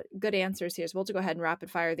a lot of good answers here. So we'll just go ahead and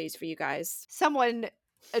rapid fire these for you guys. Someone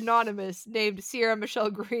anonymous named Sierra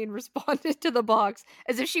Michelle Green responded to the box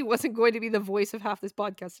as if she wasn't going to be the voice of half this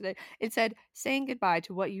podcast today and said, saying goodbye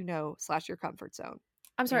to what you know / your comfort zone.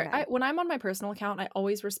 I'm sorry. Amen. When I'm on my personal account, I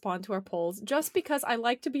always respond to our polls just because I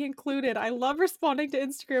like to be included. I love responding to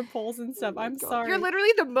Instagram polls and Oh stuff. my I'm god. You're sorry.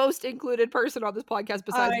 literally the most included person on this podcast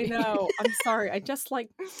besides I me. know. I'm sorry. I just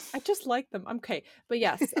like them. Okay. But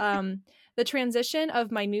yes, the transition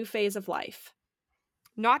of my new phase of life.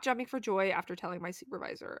 Not jumping for joy after telling my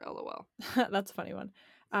supervisor, LOL. That's a funny one.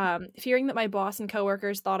 Fearing that my boss and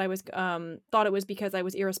coworkers thought it was because I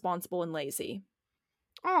was irresponsible and lazy.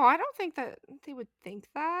 Oh, I don't think that they would think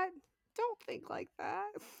that. Don't think like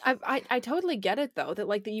that. I totally get it though, that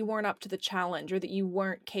like that you weren't up to the challenge or that you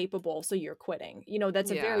weren't capable, so you're quitting. You know,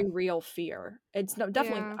 that's a Yeah. very real fear. It's no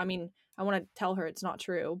definitely. Yeah, I mean, I want to tell her it's not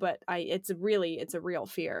true, but it's a real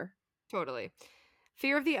fear. totally.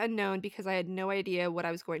 Fear of the unknown because I had no idea what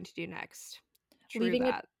I was going to do next. True Leaving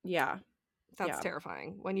it, that. yeah, That's yeah.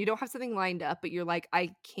 terrifying. When you don't have something lined up, but you're like,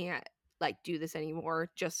 I can't like do this anymore.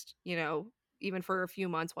 Just, even for a few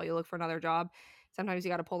months while you look for another job. Sometimes you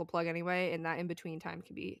got to pull the plug anyway, and that in between time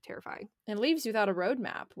can be terrifying. And leaves you without a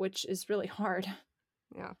roadmap, which is really hard.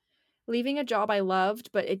 Yeah. Leaving a job I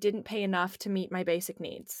loved, but it didn't pay enough to meet my basic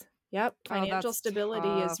needs. Yep, Oh, financial that's stability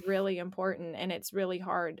is tough. really important and it's really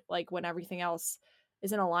hard like when everything else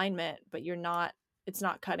is in alignment, but it's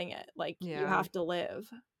not cutting it. Like you Yeah. have to live.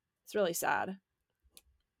 It's really sad.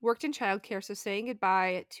 Worked in childcare, so saying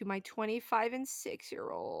goodbye to my 25 and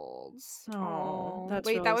 6-year-olds. Oh, Oh, that's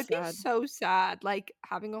wait, that really would be sad. so sad. Like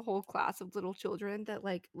having a whole class of little children that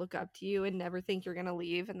like look up to you and never think you're gonna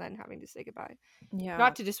leave, and then having to say goodbye. Yeah.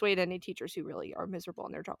 Not to dissuade any teachers who really are miserable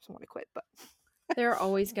in their jobs and want to quit, but There are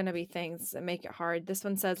always going to be things that make it hard. This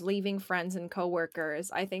one says leaving friends and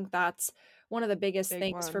coworkers. I think that's one of the biggest big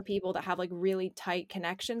things for one. people that have like really tight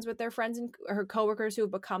connections with their friends and or coworkers who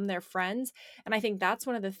have become their friends. And I think that's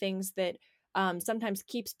one of the things that sometimes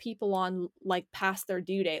keeps people on like past their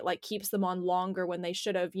due date, like keeps them on longer when they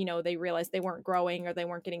should have, they realized they weren't growing or they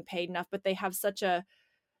weren't getting paid enough, but they have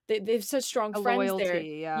they've such strong A friends there.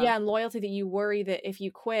 loyalty, yeah. Yeah, and loyalty that you worry that if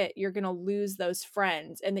you quit, you're gonna lose those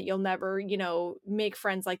friends and that you'll never, make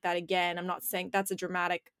friends like that again. I'm not saying that's a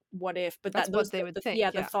dramatic what if, but That's that what those they would yeah,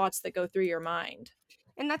 think, the yeah. thoughts that go through your mind.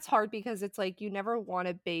 And that's hard because it's like you never want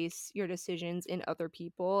to base your decisions in other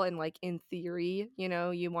people and like in theory,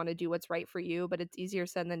 you want to do what's right for you, but it's easier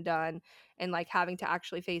said than done and like having to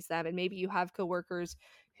actually face them and maybe you have coworkers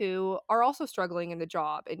who are also struggling in the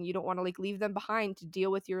job and you don't want to like leave them behind to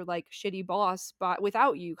deal with your like shitty boss but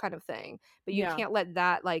without you kind of thing. But you Yeah. can't let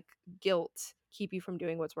that like guilt keep you from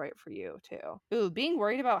doing what's right for you too. Ooh, being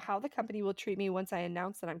worried about how the company will treat me once I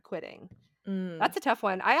announce that I'm quitting. Mm. That's a tough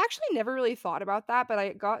one. I actually never really thought about that, but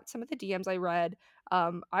I got some of the DMs I read. I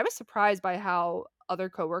was surprised by how other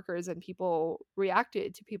coworkers and people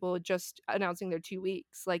reacted to people just announcing their 2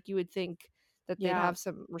 weeks. Like you would think that they'd Yeah. have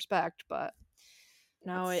some respect, but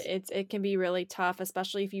No, that's it can be really tough,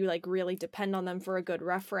 especially if you like really depend on them for a good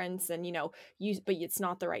reference and but it's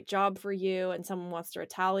not the right job for you and someone wants to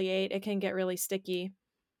retaliate. It can get really sticky.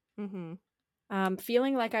 hmm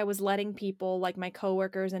Feeling like I was letting people like my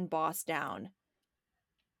coworkers and boss down.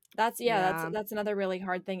 yeah, That's another really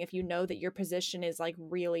hard thing if you know that your position is like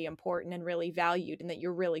really important and really valued and that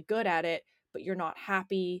you're really good at it, but you're not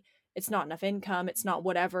happy. It's not enough income. It's not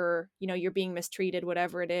whatever, you're being mistreated,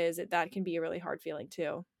 whatever it is. That can be a really hard feeling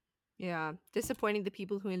too. yeah. Disappointing the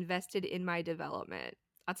people who invested in my development.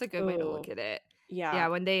 That's a good way to look Oh, at it. Yeah, yeah,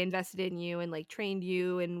 when they invested in you and like trained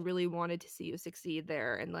you and really wanted to see you succeed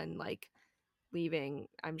there and then like leaving,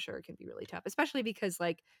 I'm sure it can be really tough, especially because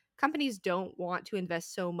like companies don't want to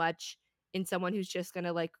invest so much in someone who's just going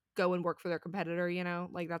to like go and work for their competitor,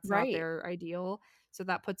 like that's not right. their ideal. So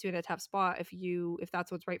that puts you in a tough spot if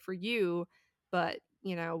that's what's right for you, but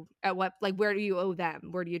at what like where do you owe them?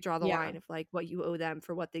 Where do you draw the Yeah. line of like what you owe them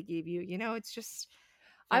for what they gave you? It's just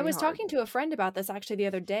I very was hard. talking to a friend about this actually the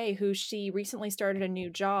other day who she recently started a new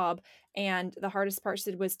job. And the hardest part she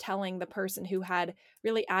said was telling the person who had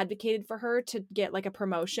really advocated for her to get like a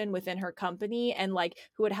promotion within her company and like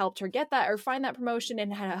who had helped her get that or find that promotion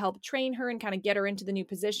and had helped train her and kind of get her into the new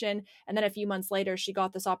position. And then a few months later, she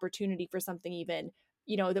got this opportunity for something even,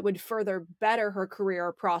 that would further better her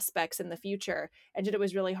career prospects in the future. And it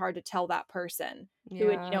was really hard to tell that person who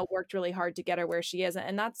had, Yeah. worked really hard to get her where she is.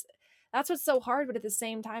 And that's what's so hard, but at the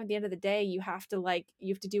same time, at the end of the day, you have to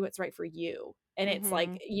do what's right for you. And it's like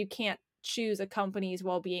Mhm. you can't choose a company's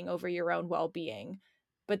well-being over your own well-being.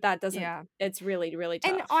 but that doesn't Yeah. it's really, really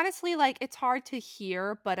And tough. honestly, like, it's hard to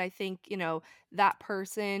hear, but I think, that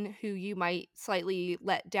person who you might slightly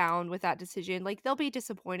let down with that decision, like, they'll be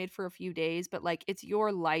disappointed for a few days, but, like, it's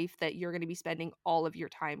your life that you're gonna be spending all of your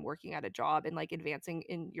time working at a job and, like, advancing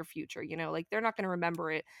in your future, Like, they're not gonna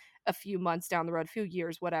remember it a few months down the road, a few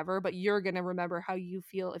years, whatever, but you're gonna remember how you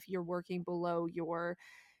feel if you're working below your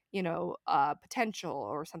potential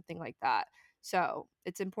or something like that. So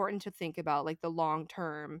it's important to think about like the long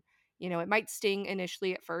term. It might sting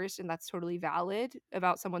initially at first, and that's totally valid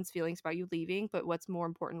about someone's feelings about you leaving. But what's more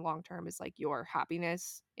important long term is like your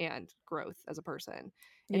happiness and growth as a person.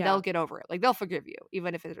 And they'll Yeah. get over it. Like they'll forgive you,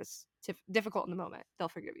 even if it was difficult in the moment. They'll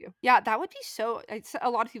forgive you. Yeah, that would be so. A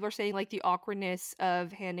lot of people are saying like the awkwardness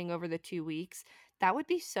of handing over the 2 weeks. That would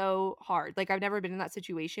be so hard. Like I've never been in that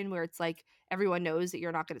situation where it's like everyone knows that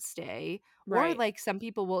you're not gonna stay, or, Right. like, some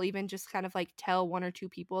people will even just kind of, like, tell 1 or 2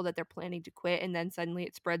 people that they're planning to quit, and then suddenly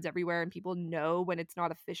it spreads everywhere and people know when it's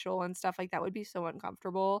not official and stuff like that would be so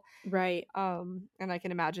uncomfortable, Right. and I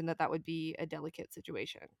can imagine that that would be a delicate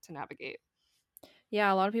situation to navigate.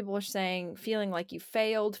 Yeah, a lot of people are saying feeling like you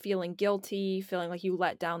failed, feeling guilty, feeling like you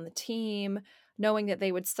let down the team, knowing that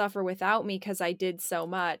they would suffer without me because I did so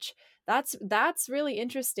much. That's really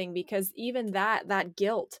interesting because even that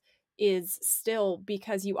guilt is still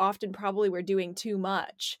because you often probably were doing too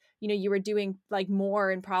much. You were doing like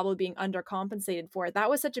more and probably being undercompensated for it. That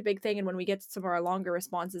was such a big thing. And when we get to some of our longer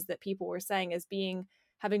responses that people were saying is being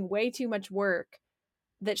having way too much work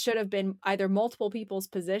that should have been either multiple people's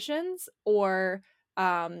positions or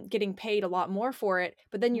getting paid a lot more for it.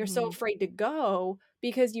 But then you're so Mhm, afraid to go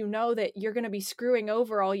because you know that you're going to be screwing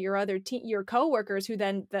over all your your coworkers, who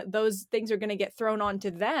then those things are going to get thrown onto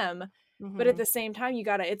them. But at mhm, the same time, you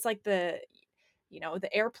gotta. It's like the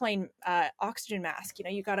airplane oxygen mask.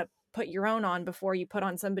 You gotta put your own on before you put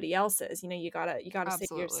on somebody else's. You gotta save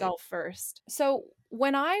absolutely. yourself first. So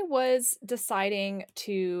when I was deciding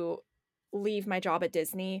to leave my job at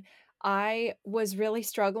Disney, I was really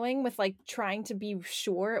struggling with like trying to be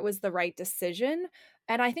sure it was the right decision.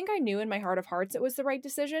 And I think I knew in my heart of hearts it was the right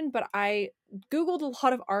decision, but I Googled a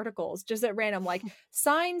lot of articles just at random, like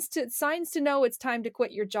signs to know it's time to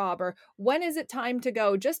quit your job, or when is it time to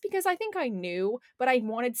go, just because I think I knew, but I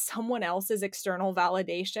wanted someone else's external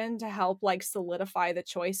validation to help like solidify the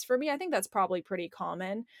choice for me. I think that's probably pretty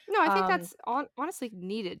common. No, I think Um, that's honestly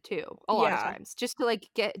needed too, a lot of yeah. times, just to, like,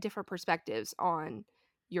 get different perspectives on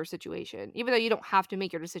your situation, even though you don't have to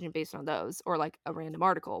make your decision based on those or, like, a random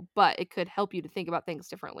article, but it could help you to think about things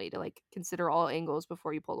differently, to, like, consider all angles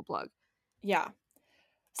before you pull the plug. Yeah.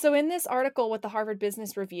 So, in this article with the Harvard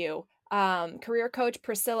Business Review, career coach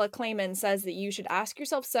Priscilla Clayman says that you should ask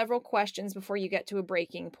yourself several questions before you get to a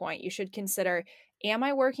breaking point. You should consider: am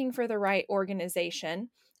I working for the right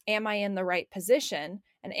organization? Am I in the right position?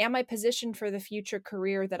 And am I positioned for the future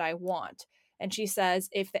career that I want? And she says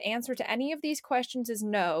if the answer to any of these questions is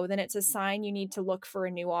no, then it's a sign you need to look for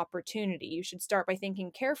a new opportunity. You should start by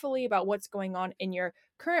thinking carefully about what's going on in your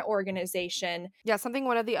current organization. Yeah, something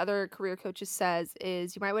one of the other career coaches says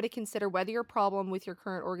is you might want to consider whether your problem with your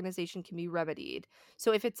current organization can be remedied.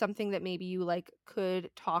 So if it's something that maybe you like could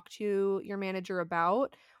talk to your manager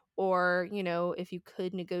about, or, if you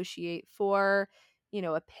could negotiate for,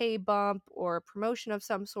 a pay bump or a promotion of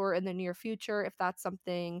some sort in the near future, if that's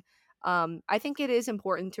something, I think it is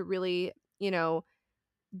important to really,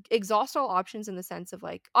 exhaust all options in the sense of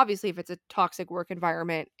like obviously if it's a toxic work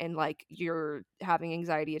environment and like you're having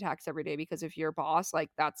anxiety attacks every day because of your boss, like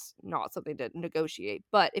that's not something to negotiate.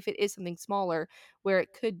 But if it is something smaller where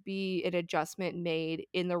it could be an adjustment made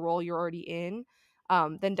in the role you're already in,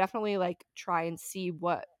 then definitely like try and see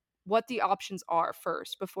what the options are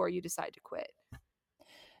first before you decide to quit.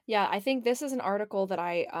 Yeah, I think this is an article that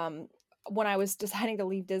I when I was deciding to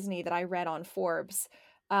leave Disney, that I read on Forbes,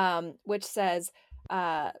 which says,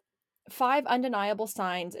 uh, 5 undeniable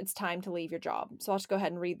signs it's time to leave your job. So I'll just go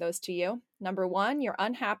ahead and read those to you. Number 1, you're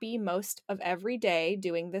unhappy most of every day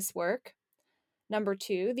doing this work. Number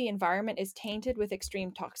 2, the environment is tainted with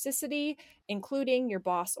extreme toxicity, including your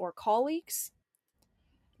boss or colleagues.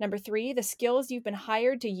 Number 3, the skills you've been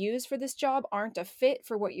hired to use for this job aren't a fit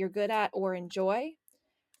for what you're good at or enjoy.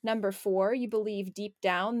 Number 4, you believe deep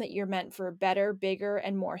down that you're meant for better, bigger,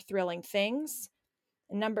 and more thrilling things.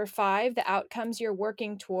 And number 5, the outcomes you're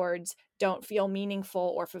working towards don't feel meaningful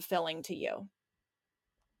or fulfilling to you.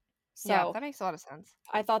 Yeah, So that makes a lot of sense.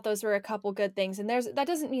 I thought those were a couple good things. And that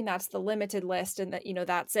doesn't mean that's the limited list and that,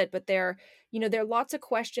 that's it. But there are lots of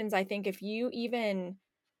questions. I think if you even,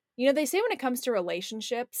 they say when it comes to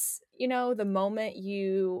relationships, the moment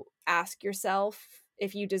you ask yourself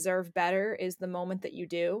if you deserve better is the moment that you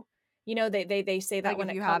do. You know, they say that Like, when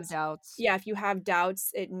if it you have comes, doubts. yeah, if you have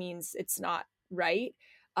doubts, it means it's not right.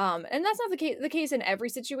 And that's not the case in every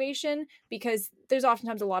situation, because there's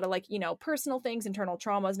oftentimes a lot of, like, personal things, internal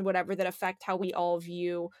traumas and whatever, that affect how we all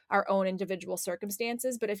view our own individual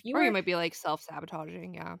circumstances. But if you Or you are, might be, like,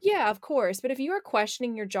 self-sabotaging, yeah. yeah, of course. But if you are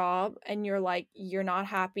questioning your job and you're like, you're not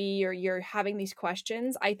happy, or you're having these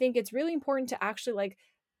questions, I think it's really important to actually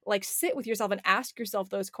like sit with yourself and ask yourself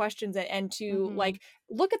those questions, and to Mhm. like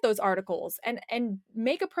look at those articles and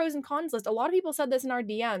make a pros and cons list. A lot of people said this in our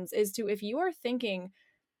DMs, is to, if you are thinking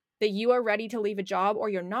that you are ready to leave a job, or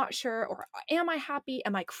you're not sure, or am I happy?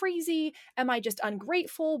 Am I crazy? Am I just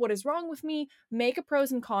ungrateful? What is wrong with me? Make a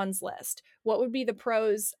pros and cons list. What would be the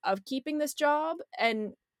pros of keeping this job?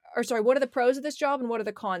 Or sorry, what are the pros of this job and what are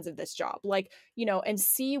the cons of this job? Like, and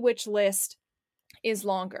see which list is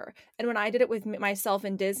longer. And when I did it with myself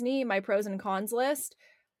and Disney, my pros and cons list,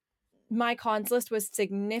 my cons list was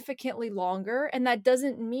significantly longer, and that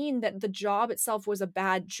doesn't mean that the job itself was a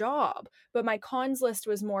bad job, but my cons list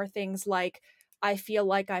was more things like, I feel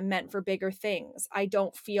like I'm meant for bigger things. I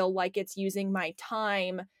don't feel like it's using my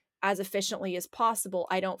time as efficiently as possible.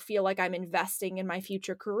 I don't feel like I'm investing in my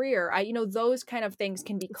future career. Those kind of things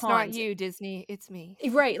can be It's not cons. you, Disney, it's me.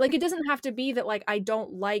 Right, like, it doesn't have to be that, like, I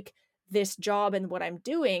don't like this job and what I'm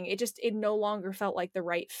doing, it no longer felt like the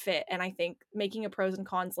right fit, and I think making a pros and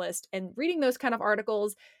cons list and reading those kind of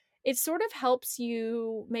articles, it sort of helps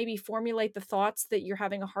you maybe formulate the thoughts that you're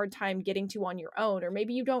having a hard time getting to on your own, or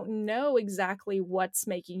maybe you don't know exactly what's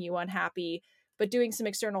making you unhappy, but doing some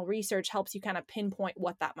external research helps you kinda pinpoint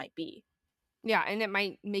what that might be. Yeah, and it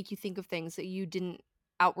might make you think of things that you didn't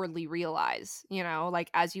outwardly realize,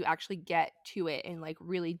 like as you actually get to it and like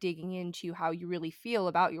really digging into how you really feel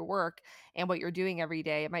about your work and what you're doing every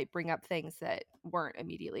day, it might bring up things that weren't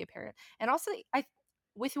immediately apparent. And also,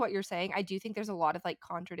 with what you're saying, I do think there's a lot of like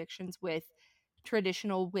contradictions with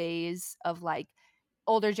traditional ways of like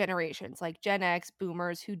older generations, like Gen X,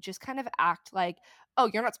 boomers, who just kind of act like, "Oh,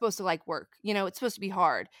 you're not supposed to like work. It's supposed to be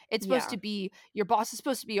hard. It's supposed Yeah, to be your boss is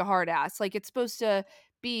supposed to be a hard ass. Like it's supposed to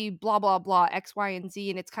be blah blah blah X, Y, and Z."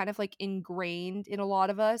 And it's kind of like ingrained in a lot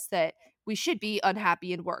of us that we should be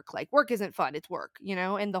unhappy in work. Like work isn't fun, it's work.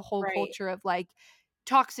 And the whole right, culture of like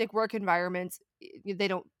toxic work environments, they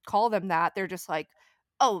don't call them that. They're just like,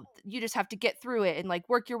 oh, you just have to get through it and like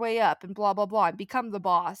work your way up and blah blah blah and become the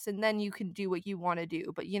boss and then you can do what you want to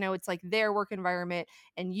do. But it's like their work environment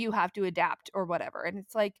and you have to adapt or whatever. And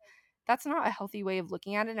it's like that's not a healthy way of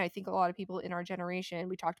looking at it. And I think a lot of people in our generation,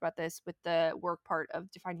 we talked about this with the work part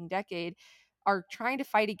of defining decade, are trying to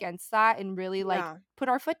fight against that and really like yeah, put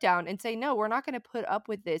our foot down and say, no, we're not going to put up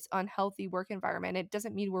with this unhealthy work environment. It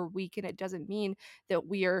doesn't mean we're weak and it doesn't mean that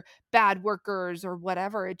we're bad workers or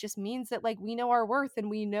whatever. It just means that like we know our worth and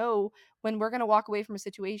we know when we're going to walk away from a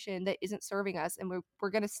situation that isn't serving us and we're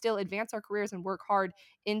going to still advance our careers and work hard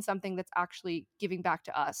in something that's actually giving back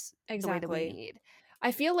to us the way that we exactly. need.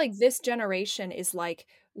 I feel like this generation is like,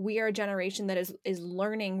 we are a generation that is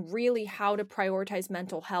learning really how to prioritize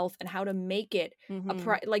mental health and how to make it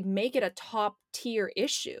Mhm. make it a top tier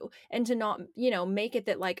issue, and to not, make it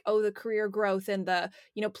that, like, oh, the career growth and the,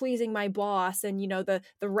 pleasing my boss and, the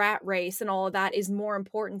rat race and all of that is more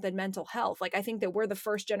important than mental health. Like, I think that we're the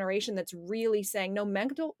first generation that's really saying, no,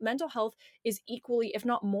 mental health is equally, if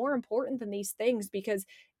not more important than these things, because,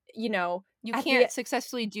 you know, You at the can't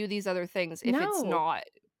successfully do these other things if it's no. not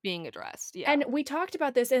being addressed. Yeah. And we talked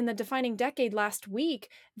about this in the defining decade last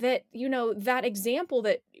week, that, that example,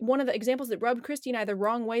 that one of the examples that rubbed Christy and I the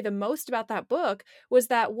wrong way the most about that book was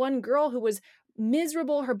that one girl who was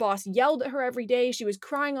miserable. Her boss yelled at her every day. She was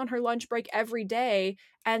crying on her lunch break every day.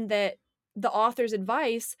 And that the author's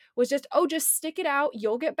advice was just, oh, just stick it out.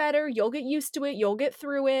 You'll get better. You'll get used to it. You'll get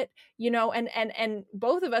through it. And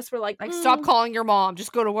both of us were like, Like stop calling your mom,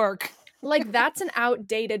 just go to work. like, that's an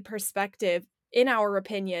outdated perspective, in our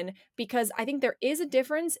opinion, because I think there is a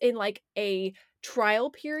difference in, like, a trial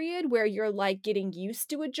period where you're, like, getting used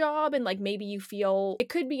to a job and, like, maybe you feel it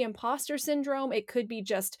could be imposter syndrome, it could be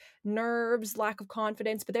just nerves, lack of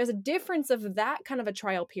confidence, but there's a difference of that kind of a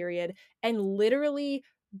trial period and literally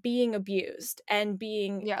being abused and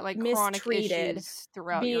being Yeah, like chronic mistreated, issues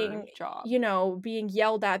throughout your being job. being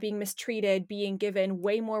yelled at, being mistreated, being given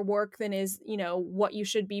way more work than is, what you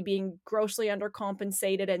should be, being grossly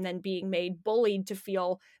undercompensated, and then being made bullied to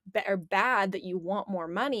feel bad that you want more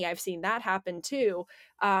money. I've seen that happen too.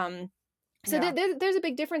 So Yeah. there's a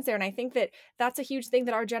big difference there, and I think that that's a huge thing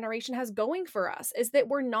that our generation has going for us, is that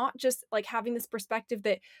we're not just like having this perspective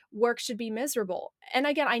that work should be miserable. And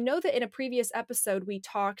again, I know that in a previous episode we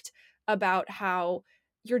talked about how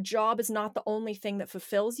your job is not the only thing that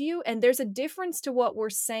fulfills you. And there's a difference to what we're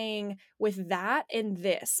saying with that and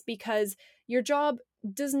this, because your job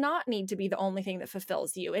does not need to be the only thing that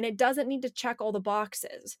fulfills you, and it doesn't need to check all the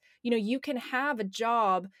boxes. You can have a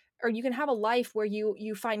job, or you can have a life where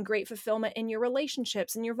you find great fulfillment in your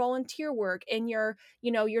relationships and your volunteer work and your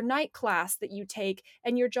night class that you take,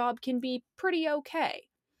 and your job can be pretty okay.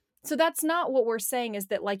 So that's not what we're saying, is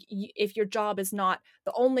that like if your job is not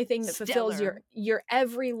the only thing that fulfills Stellar. your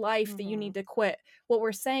every life, that you Mhm. need to quit. What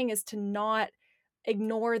we're saying is to not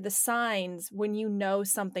ignore the signs when you know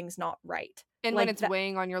something's not right. And when Like it's that.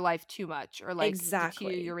 weighing on your life too much or, like, Exactly.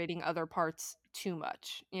 deteriorating other parts too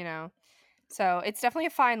much, you know? So, it's definitely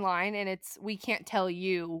a fine line, and it's we can't tell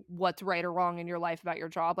you what's right or wrong in your life about your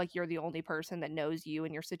job, like, you're the only person that knows you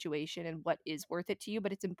and your situation and what is worth it to you,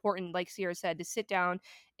 but it's important, like Sierra said, to sit down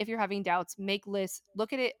if you're having doubts, make lists,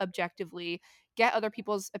 look at it objectively, get other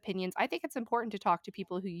people's opinions. I think it's important to talk to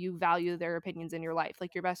people who you value their opinions in your life,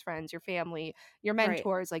 like your best friends, your family, your Right.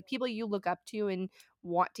 mentors, like, people you look up to and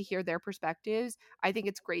want to hear their perspectives. I think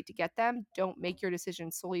it's great to get them. Don't make your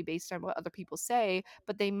decisions solely based on what other people say,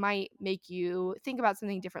 but they might make you think about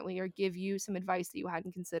something differently or give you some advice that you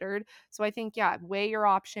hadn't considered. So I think, yeah, weigh your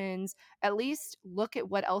options, at least look at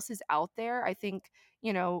what else is out there. I think,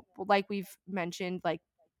 like we've mentioned, like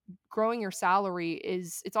growing your salary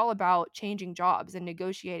it's all about changing jobs and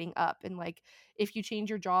negotiating up, and like if you change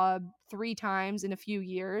your job 3 times in a few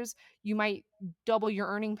years, you might double your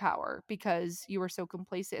earning power because you were so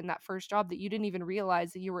complacent in that first job that you didn't even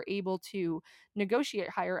realize that you were able to negotiate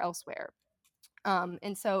higher elsewhere.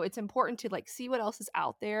 And so it's important to like see what else is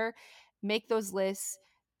out there, make those lists,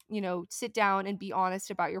 sit down and be honest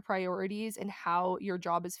about your priorities and how your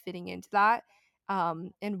job is fitting into that.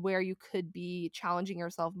 And where you could be challenging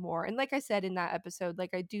yourself more. And like I said in that episode,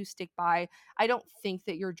 like I do stick by, I don't think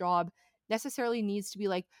that your job necessarily needs to be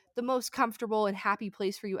like the most comfortable and happy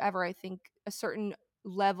place for you ever. I think a certain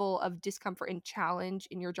level of discomfort and challenge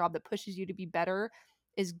in your job that pushes you to be better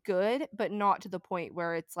is good, but not to the point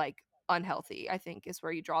where it's like unhealthy, I think is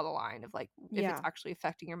where you draw the line of like, if it's Yeah. actually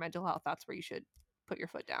affecting your mental health, that's where you should put your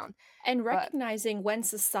foot down. And But recognizing when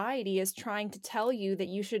society is trying to tell you that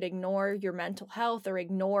you should ignore your mental health or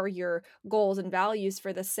ignore your goals and values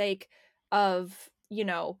for the sake of,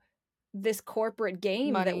 this corporate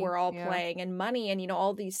game that money, we're all yeah, playing, and money, and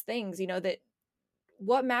all these things, that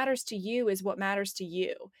what matters to you is what matters to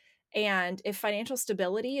you. And if financial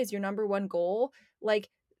stability is your number one goal, like,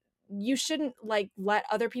 you shouldn't like let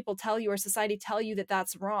other people tell you, or society tell you, that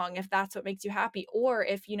that's wrong if that's what makes you happy. Or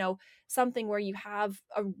if something where you have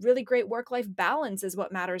a really great work life balance is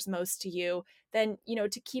what matters most to you, then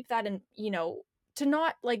to keep that in, to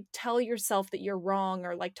not like tell yourself that you're wrong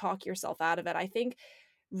or like talk yourself out of it. I think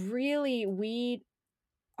really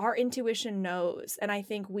our intuition knows, and I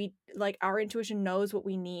think our intuition knows what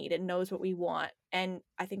we need and knows what we want. And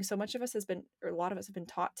I think so much of us has been, or a lot of us have been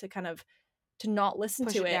taught to kind of to not listen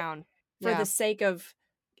push to it it down. for the Yeah, sake of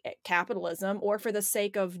capitalism, or for the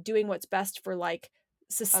sake of doing what's best for like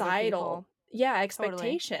other societal, people, yeah,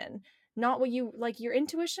 totally. expectation. Not what you like. Your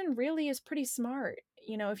intuition really is pretty smart,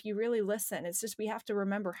 if you really listen. It's just we have to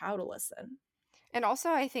remember how to listen. And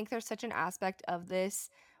also, I think there's such an aspect of this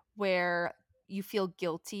where you feel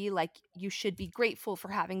guilty, like you should be grateful for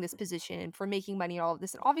having this position and for making money and all of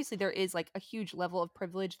this. And obviously, there is like a huge level of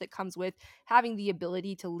privilege that comes with having the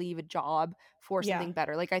ability to leave a job for Yeah. something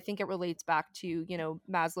better. Like, I think it relates back to,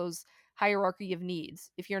 Maslow's hierarchy of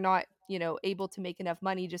needs. If you're not, able to make enough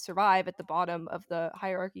money to survive at the bottom of the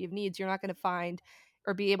hierarchy of needs, you're not going to find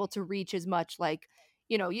or be able to reach as much like,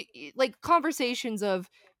 like conversations of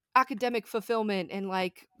academic fulfillment and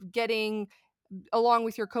like getting along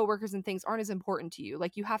with your coworkers and things aren't as important to you.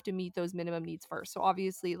 Like you have to meet those minimum needs first. So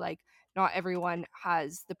obviously like not everyone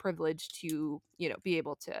has the privilege to, be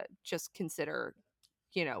able to just consider,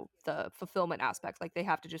 the fulfillment aspect. Like they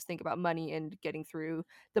have to just think about money and getting through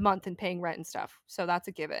the month and paying rent and stuff. So that's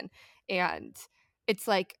a given. And it's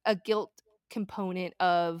like a guilt component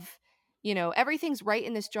of, everything's right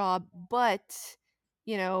in this job, but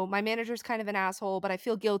my manager's kind of an asshole, but I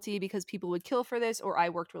feel guilty because people would kill for this, or I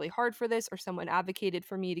worked really hard for this, or someone advocated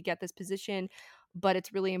for me to get this position. But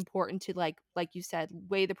it's really important to like you said,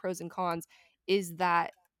 weigh the pros and cons. Is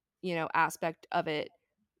that, aspect of it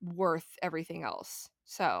worth everything else?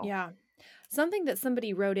 So Yeah. Something that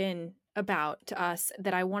somebody wrote in about to us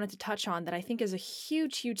that I wanted to touch on, that I think is a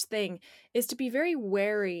huge, huge thing, is to be very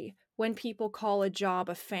wary when people call a job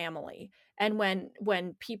a family. And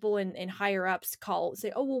when people in higher ups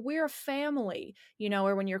say, oh well, we're a family,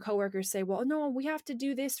 or when your coworkers say, well, no, we have to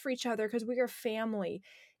do this for each other because we're a family.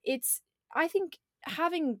 It's I think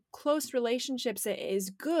having close relationships is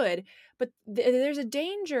good, but there's a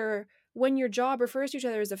danger when your job refers to each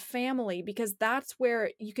other as a family, because that's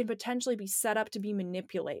where you can potentially be set up to be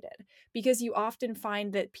manipulated, because you often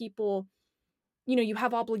find that people, you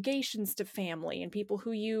have obligations to family and people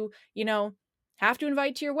who have to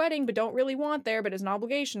invite to your wedding but don't really want there, but it's an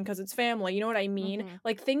obligation because it's family. You know what I mean? Mhm.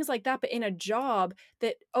 Like things like that. But in a job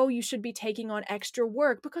that, oh, you should be taking on extra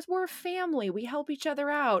work because we're a family, we help each other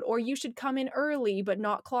out, or you should come in early but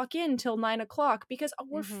not clock in till 9 o'clock because, oh,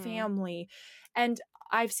 we're Mhm. family. And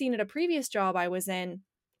I've seen at a previous job I was in,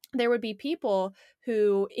 there would be people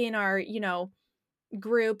who in our,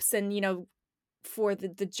 groups and, for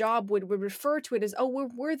the job would refer to it as, oh,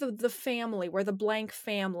 we're the family, we're the blank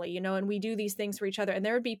family, and we do these things for each other. And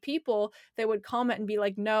there would be people that would comment and be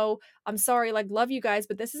like, no, I'm sorry, like, love you guys,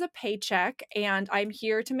 but this is a paycheck and I'm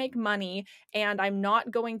here to make money, and I'm not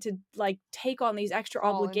going to like take on these extra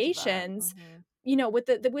Fall into that. obligations, Mhm.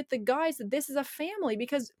 with the guys, that this is a family,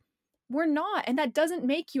 because we're not. And that doesn't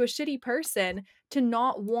make you a shitty person to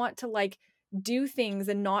not want to like do things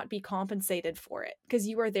and not be compensated for it, because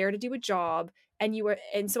you are there to do a job.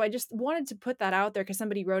 And so I just wanted to put that out there because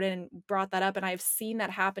somebody wrote in and brought that up, and I've seen that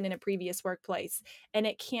happen in a previous workplace. And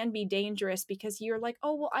it can be dangerous because you're like,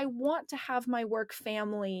 oh, well, I want to have my work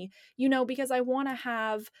family, because I want to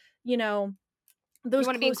have, you know You those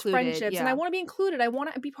wanna be close included, friendships, and I yeah. want to be included. I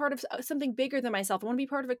want to be part of something bigger than myself. I want to be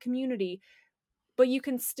part of a community. But you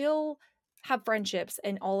can still have friendships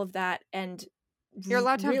and all of that, and You're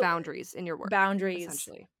allowed to have real boundaries in your work, boundaries,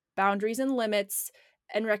 essentially. boundaries and limits,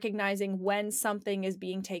 and recognizing when something is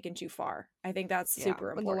being taken too far. I think that's Yeah,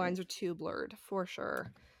 super when the lines important. are too blurred, for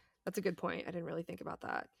sure. That's a good point, I didn't really think about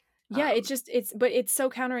that. Yeah, Um, but it's so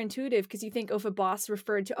counterintuitive because you think, oh, if a boss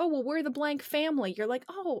referred to, oh, well, we're the blank family, you're like,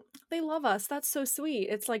 oh, they love us. That's so sweet.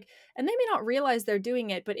 It's like, and they may not realize they're doing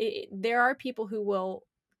it, but there are people who will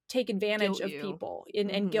take advantage guilt of you. people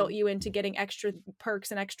and guilt Mhm. you into getting extra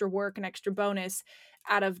perks and extra work and extra bonus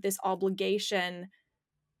out of this obligation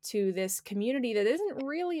to this community that isn't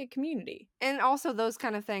really a community. And also those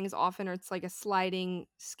kind of things often are it's like a sliding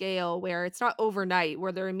scale where it's not overnight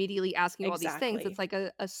where they're immediately asking you all these things. It's Exactly.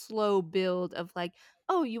 like a slow build of like,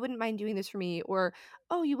 oh, you wouldn't mind doing this for me, or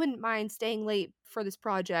oh, you wouldn't mind staying late for this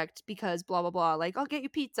project because blah blah blah. Like, I'll get you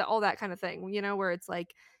pizza, all that kind of thing, where it's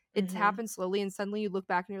like it's Hmm. happened slowly and suddenly you look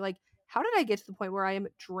back and you're like, how did I get to the point where I am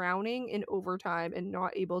drowning in overtime and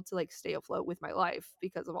not able to like stay afloat with my life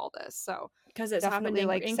because of all this? So Because it's happened definitely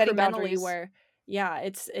like setting incrementally boundaries. where, yeah,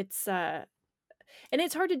 it's and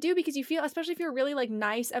it's hard to do because you feel, especially if you're a really like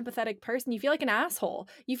nice, empathetic person, you feel like an asshole.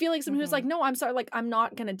 You feel like someone who's like, Mhm. no, I'm sorry, like I'm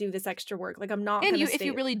not gonna do this extra work. Like I'm not And gonna you if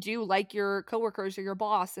you stay. really do like your coworkers or your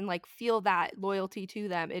boss and, like, feel that loyalty to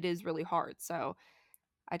them, it is really hard, so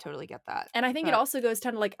I totally get that. And I think it But also goes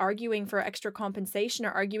down to like arguing for extra compensation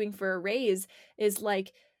or arguing for a raise is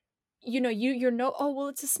like, you're no, oh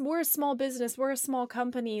well, we're a small business, we're a small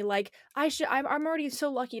company. Like I'm already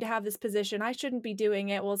so lucky to have this position. I shouldn't be doing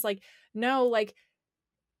it. Well, it's like, no, like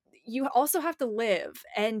you also have to live,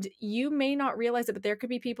 and you may not realize it, but there could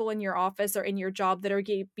be people in your office or in your job that are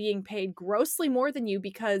being paid grossly more than you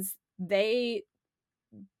because they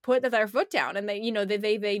put their foot down, and they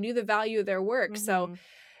knew the value of their work. So mhm.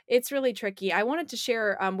 it's really tricky. I wanted to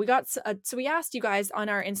share, so we asked you guys on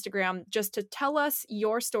our Instagram just to tell us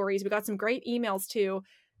your stories. We got some great emails too.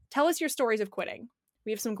 Tell us your stories of quitting.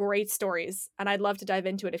 We have some great stories, and I'd love to dive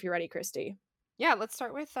into it if you're ready, Christy. Yeah, let's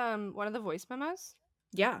start with, one of the voice memos.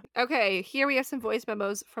 Yeah, Okay, here we have some voice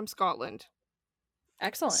memos from Scotland.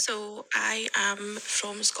 excellent. So I am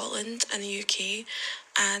from Scotland in the UK,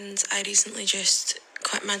 and I recently just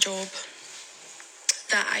quit my job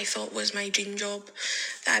that I thought was my dream job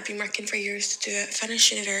that I've been working for years to do it.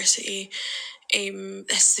 Finished university.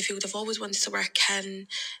 This is the field I've always wanted to work in,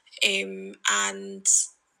 and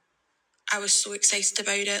I was so excited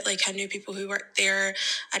about it. Like, I knew people who worked there.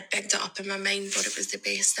 I'd picked it up in my mind, thought it was the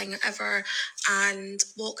best thing ever, and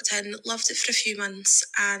walked in, loved it for a few months,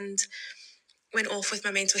 and went off with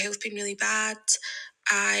my mental health being really bad.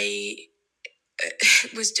 I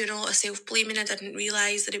was doing a lot of self-blaming. I didn't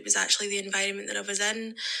realise that it was actually the environment that I was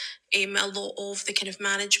in. A lot of the kind of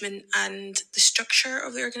management and the structure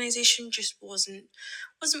of the organisation just wasn't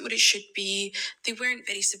what it should be. They weren't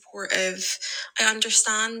very supportive. I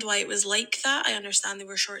understand why it was like that. I understand they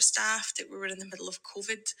were short-staffed, that we were in the middle of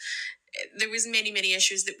COVID. There was many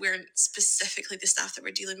issues that weren't specifically the staff that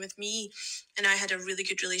were dealing with me. And I had a really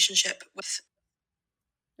good relationship with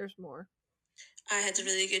There's more. I had a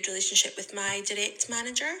really good relationship with my direct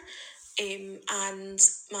manager, and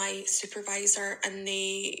my supervisor, and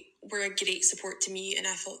they were a great support to me. And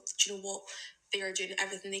I thought, do you know what? they are doing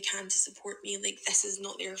everything they can to support me. Like, this is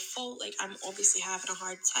not their fault. Like, I'm obviously having a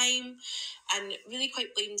hard time, and really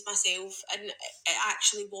quite blamed myself. And it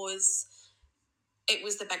actually was, it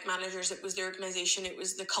was the big managers, it was the organisation, it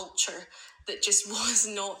was the culture that just was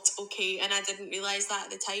not okay. And I didn't realise that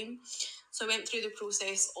at the time. So I went through the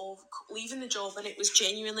process of leaving the job, and it was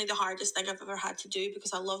genuinely the hardest thing I've ever had to do,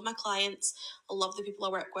 because I love my clients, I love the people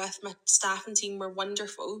I work with, my staff and team were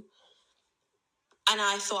wonderful. And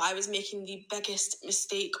I thought I was making the biggest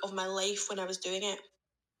mistake of my life when I was doing it.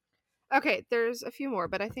 Okay, there's a few more,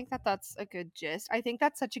 but I think that that's a good gist. I think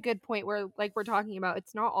that's such a good point where, like, we're talking about,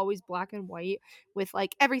 it's not always black and white with,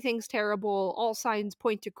 like, everything's terrible, all signs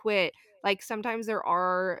point to quit. Like, sometimes there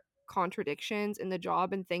are contradictions in the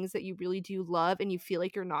job and things that you really do love and you feel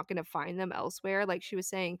like you're not going to find them elsewhere. Like she was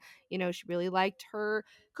saying, she really liked her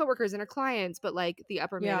coworkers and her clients, but like the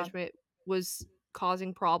upper Yeah. management was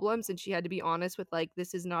causing problems and she had to be honest with like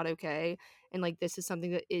this is not okay and like this is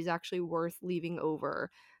something that is actually worth leaving over.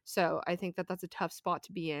 So I think that that's a tough spot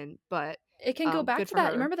to be in, but It can go back good to for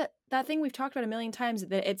that. her. Remember that thing we've talked about a million times,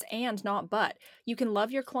 that it's and not but. You can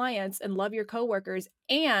love your clients and love your coworkers,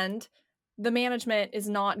 and the management is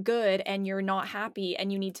not good and you're not happy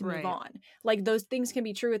and you need to move Right. on. Like, those things can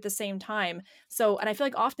be true at the same time. So, and I feel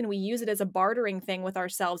like often we use it as a bartering thing with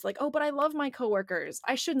ourselves, like, "Oh, but I love my coworkers.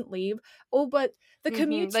 I shouldn't leave. Oh, but the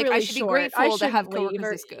commute's Like I really should be short. I grateful to shouldn't have leave." coworkers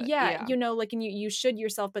Or this good. yeah, Yeah. like, and you should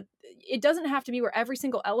yourself, but it doesn't have to be where every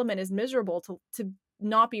single element is miserable to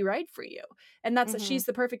not be right for you. And that's, Mhm. she's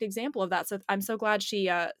the perfect example of that. So I'm so glad she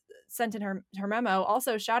sent in her memo.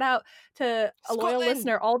 Also, shout out to a loyal Scotland.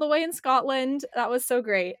 listener all the way in Scotland. That was so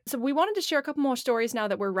great. So we wanted to share a couple more stories now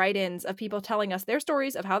that were write-ins of people telling us their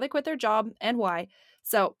stories of how they quit their job and why.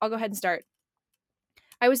 So I'll go ahead and start.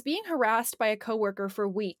 I was being harassed by a coworker for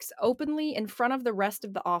weeks, openly in front of the rest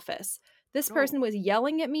of the office. This Oh. person was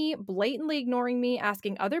yelling at me, blatantly ignoring me,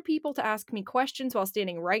 asking other people to ask me questions while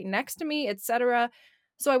standing right next to me, etc.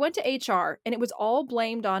 So I went to HR, and it was all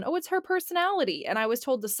blamed on, oh, it's her personality, and I was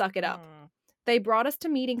told to suck it up. Mm. They brought us to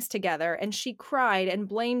meetings together, and she cried and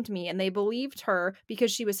blamed me, and they believed her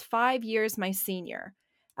because she was 5 years my senior.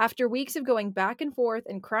 After weeks of going back and forth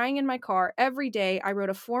and crying in my car every day, I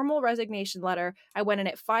wrote a formal resignation letter. I went in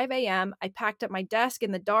at 5 a.m., I packed up my desk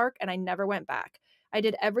in the dark, and I never went back. I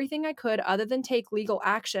did everything I could other than take legal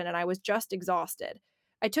action, and I was just exhausted.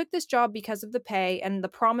 I took this job because of the pay and the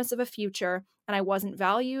promise of a future, and I wasn't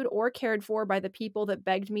valued or cared for by the people that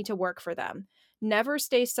begged me to work for them. Never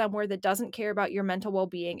stay somewhere that doesn't care about your mental well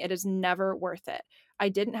being. It is never worth it. I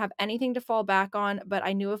didn't have anything to fall back on, but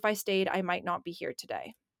I knew if I stayed, I might not be here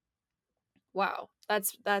today. Wow.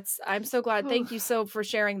 That's I'm so glad. Thank you Oof. so for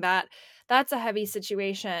sharing that. That's a heavy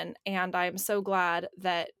situation, and I'm so glad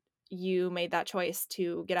that you made that choice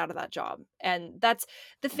to get out of that job. And that's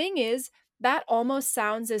the thing is, that almost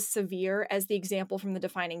sounds as severe as the example from the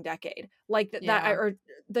defining decade. Like Yeah. or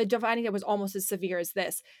the defining that was almost as severe as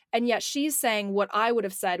this. And yet she's saying what I would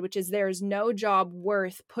have said, which is there's no job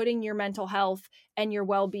worth putting your mental health and your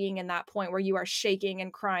well-being in that point where you are shaking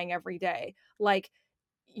and crying every day. Like,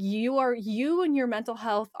 you and your mental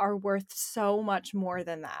health are worth so much more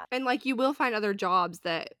than that. And like you will find other jobs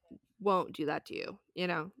that won't do that to you, you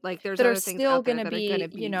know? Like there's That are other things still out there gonna that are be, going to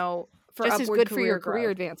be for just as upward good for your career career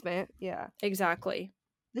growth. advancement. Yeah. Exactly.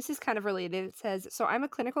 This is kind of related. It says, so I'm a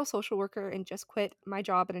clinical social worker and just quit my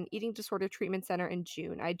job at an eating disorder treatment center in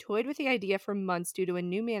June. I toyed with the idea for months due to a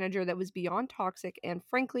new manager that was beyond toxic and,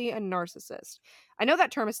 frankly, a narcissist. I know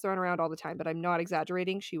that term is thrown around all the time, but I'm not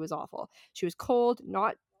exaggerating. She was awful. She was cold,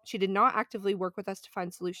 not. She did not actively work with us to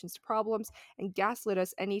find solutions to problems and gaslit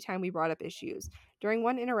us anytime we brought up issues. During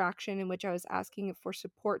one interaction in which I was asking for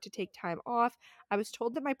support to take time off, I was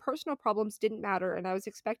told that my personal problems didn't matter and I was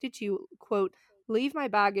expected to, quote, leave my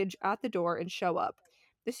baggage at the door and show up.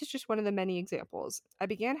 This is just one of the many examples. I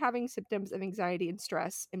began having symptoms of anxiety and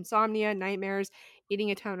stress, insomnia, nightmares, eating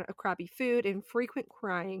a ton of crappy food, and frequent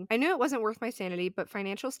crying. I knew it wasn't worth my sanity, but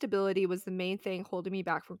financial stability was the main thing holding me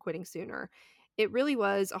back from quitting sooner. It really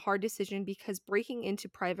was a hard decision because breaking into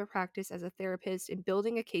private practice as a therapist and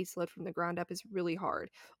building a caseload from the ground up is really hard.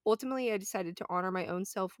 Ultimately, I decided to honor my own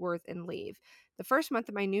self worth and leave. The first month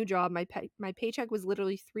of my new job, my paycheck was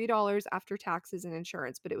literally $3 after taxes and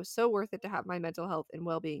insurance, but it was so worth it to have my mental health and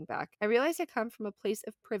well being back. I realized I come from a place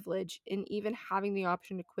of privilege in even having the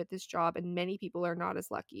option to quit this job, and many people are not as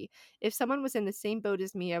lucky. If someone was in the same boat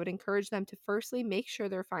as me, I would encourage them to firstly make sure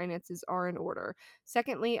their finances are in order.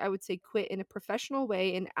 Secondly, I would say quit in a professional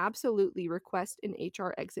way and absolutely request an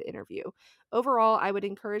HR exit interview. Overall, I would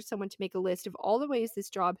encourage someone to make a list of all the ways this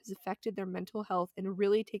job has affected their mental health and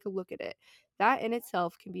really take a look at it. That in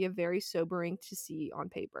itself can be a very sobering to see on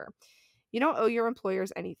paper. You don't owe your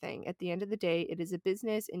employers anything. At the end of the day, it is a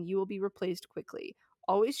business and you will be replaced quickly.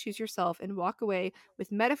 Always choose yourself and walk away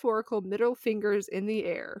with metaphorical middle fingers in the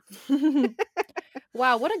air.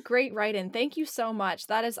 Wow, what a great write-in. Thank you so much.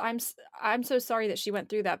 That is I'm so sorry that she went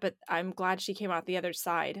through that, but I'm glad she came out the other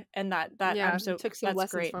side and that Yeah, I'm and so took some that's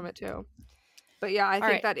lessons great. from it too. But yeah, I All think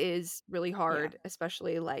right. that is really Yeah. hard,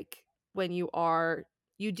 especially like when you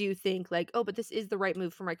do think like, oh, but this is the right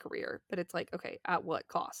move for my career. But it's like, okay, at what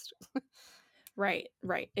cost? Right,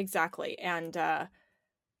 right. Exactly. And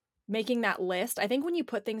making that list, I think when you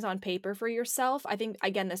put things on paper for yourself, I think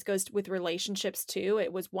again this goes with relationships too.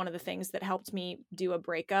 It was one of the things that helped me do a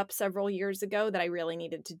breakup several years ago that I really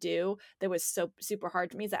needed to do that was so super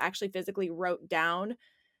hard for me is I actually physically wrote down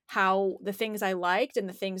how the things I liked and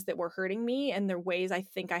the things that were hurting me and the ways I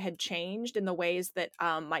think I had changed and the ways that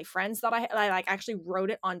my friends thought I like actually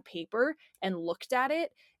wrote it on paper and looked at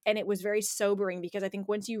it, and it was very sobering because I think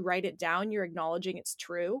once you write it down you're acknowledging it's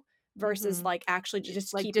true versus Mm-hmm. like actually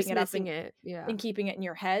just Like keeping it up dismissing it. Yeah. and keeping it in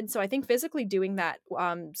your head. So I think physically doing that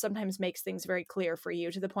sometimes makes things very clear for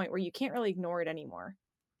you to the point where you can't really ignore it anymore.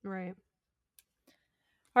 Right.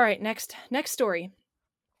 All right, next story.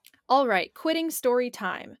 All right, quitting story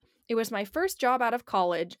time. It was my first job out of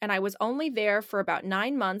college, and I was only there for about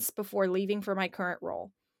 9 months before leaving for my current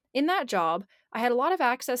role. In that job, I had a lot of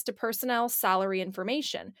access to personnel salary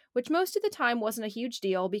information, which most of the time wasn't a huge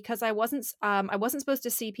deal because I wasn't supposed to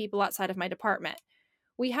see people outside of my department.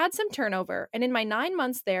 We had some turnover, and in my 9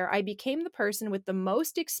 months there, I became the person with the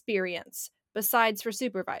most experience, besides for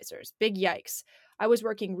supervisors. Big yikes. I was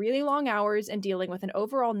working really long hours and dealing with an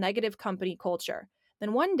overall negative company culture.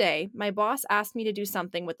 Then one day, my boss asked me to do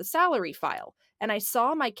something with the salary file, and I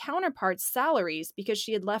saw my counterpart's salaries because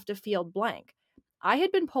she had left a field blank. I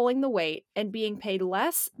had been pulling the weight and being paid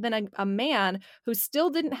less than a man who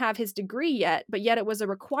still didn't have his degree yet, but yet it was a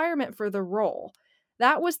requirement for the role.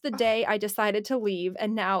 That was the day I decided to leave,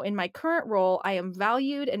 and now in my current role, I am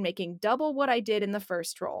valued and making double what I did in the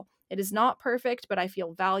first role. It is not perfect, but I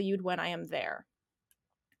feel valued when I am there.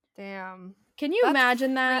 Damn. Can you That's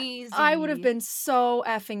imagine that? I would have crazy. been so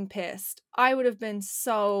effing pissed. I would have been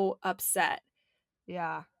so upset.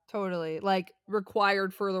 Yeah, totally. Like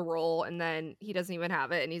required for the role and then he doesn't even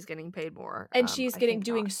have it and he's getting paid more. And she's I getting think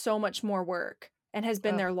not. doing so much more work and has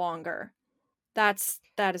been Ugh. there longer. That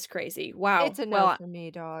is crazy. Wow. It's a no Well, for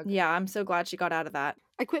me, dog. yeah, I'm so glad she got out of that.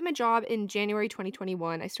 I quit my job in January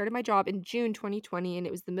 2021. I started my job in June 2020 and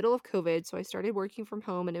it was the middle of COVID, so I started working from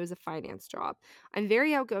home and it was a finance job. I'm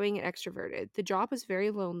very outgoing and extroverted. The job was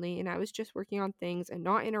very lonely and I was just working on things and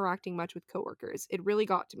not interacting much with coworkers. It really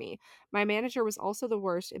got to me. My manager was also the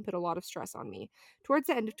worst and put a lot of stress on me. Towards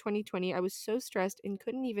the end of 2020, I was so stressed and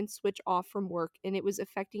couldn't even switch off from work and it was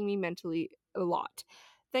affecting me mentally a lot.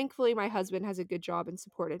 Thankfully, my husband has a good job and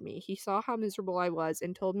supported me. He saw how miserable I was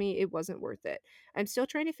and told me it wasn't worth it. I'm still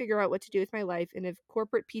trying to figure out what to do with my life and have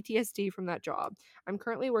corporate PTSD from that job. I'm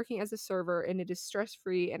currently working as a server and it is stress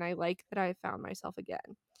free, and I like that I have found myself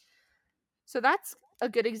again. So that's a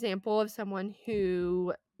good example of someone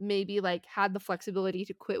who maybe like had the flexibility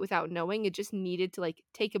to quit without knowing. It just needed to like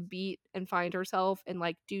take a beat and find herself and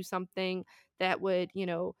like do something that would,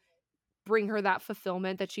 bring her that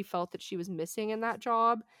fulfillment that she felt that she was missing in that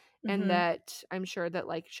job, and Mhm. that I'm sure that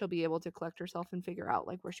like she'll be able to collect herself and figure out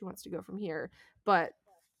like where she wants to go from here. But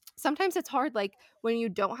sometimes it's hard, like when you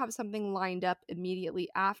don't have something lined up immediately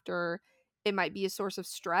after, it might be a source of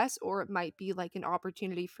stress or it might be like an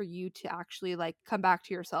opportunity for you to actually like come back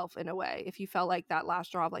to yourself in a way if you felt like that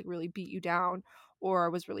last job like really beat you down or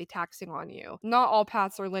was really taxing on you. Not all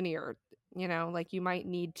paths are linear, like you might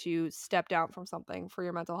need to step down from something for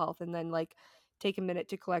your mental health and then like take a minute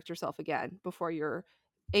to collect yourself again before you're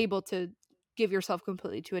able to give yourself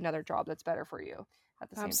completely to another job that's better for you at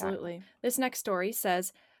the same time. Absolutely. This next story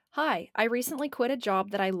says, "Hi, I recently quit a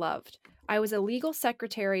job that I loved. I was a legal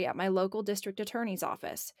secretary at my local district attorney's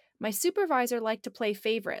office. My supervisor liked to play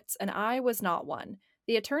favorites, and I was not one.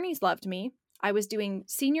 The attorneys loved me. I was doing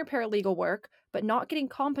senior paralegal work, but not getting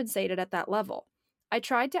compensated at that level. I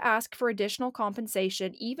tried to ask for additional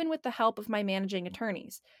compensation even with the help of my managing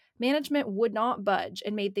attorneys. Management would not budge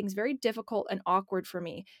and made things very difficult and awkward for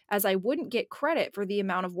me, as I wouldn't get credit for the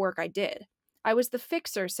amount of work I did. I was the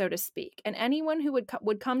fixer, so to speak, and anyone who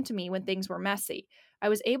would come to me when things were messy. I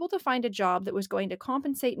was able to find a job that was going to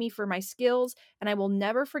compensate me for my skills, and I will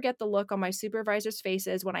never forget the look on my supervisors'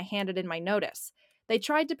 faces when I handed in my notice. They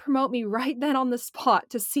tried to promote me right then on the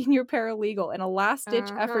spot to senior paralegal in a last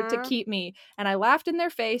ditch effort to Uh-huh. keep me, and I laughed in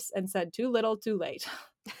their face and said, "Too little, too late."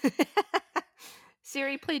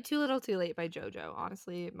 Siri played Too Little Too Late by JoJo,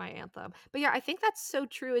 honestly, my anthem. But yeah, I think that's so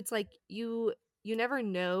true. It's like you you never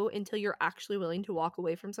know until you're actually willing to walk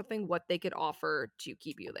away from something what they could offer to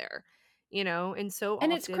keep you there, you know? And so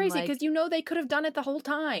And it's often, crazy like, because you know they could have done it the whole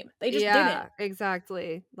time. They just didn't. yeah,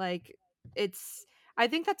 exactly. Like, it's I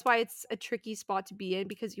think that's why it's a tricky spot to be in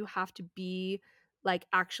because you have to be, like,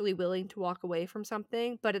 actually willing to walk away from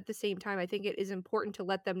something, but at the same time, I think it is important to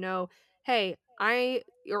let them know, "Hey, I,"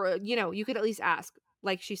 or, you know, you could at least ask,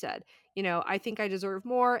 like she said, you know, "I think I deserve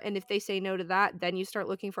more," and if they say no to that, then you start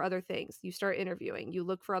looking for other things. You start interviewing, you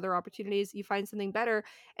look for other opportunities, you find something better,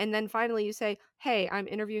 and then finally you say, "Hey, I'm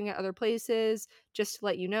interviewing at other places, just to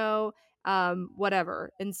let you know,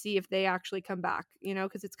 whatever," and see if they actually come back, you know,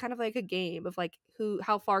 because it's kind of like a game of like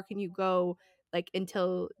how far can you go, like,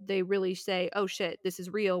 until they really say, oh shit, this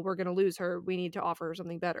is real, we're gonna lose her, we need to offer her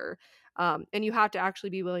something better. And you have to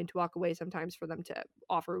actually be willing to walk away sometimes for them to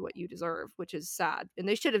offer what you deserve, which is sad, and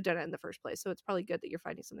they should have done it in the first place, so it's probably good that you're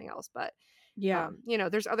finding something else. But Yeah. you know,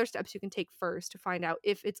 there's other steps you can take first to find out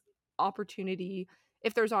opportunity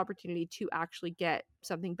if there's opportunity to actually get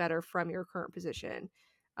something better from your current position.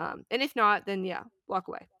 And if not, then yeah, walk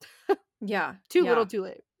away. Yeah. Too little, Yeah. too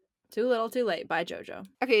late. Too little, too late. Bye, JoJo.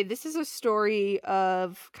 Okay, this is a story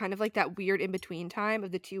of kind of like that weird in between time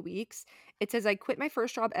of the 2 weeks. It says, I quit my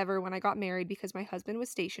first job ever when I got married because my husband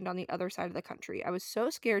was stationed on the other side of the country. I was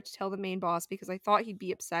so scared to tell the main boss because I thought he'd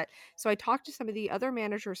be upset. So I talked to some of the other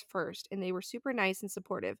managers first, and they were super nice and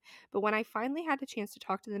supportive. But when I finally had a chance to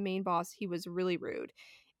talk to the main boss, he was really rude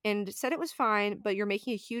and said it was fine, but you're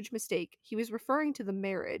making a huge mistake. He was referring to the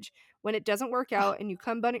marriage. When it doesn't work Ugh. out and you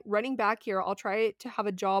come running back here, I'll try to have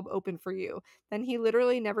a job open for you. Then he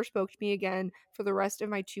literally never spoke to me again for the rest of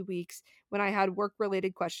my 2 weeks. When I had work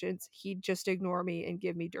related questions, he'd just ignore me and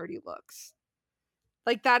give me dirty looks.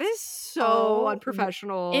 Like, that is so Oh,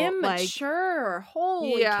 unprofessional. Like, immature.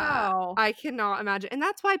 Holy yeah, cow. I cannot imagine. And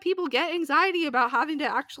that's why people get anxiety about having to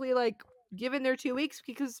actually, like, give in their 2 weeks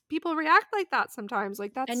because people react like that sometimes.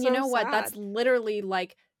 Like, that's And you so know what? That's sad. literally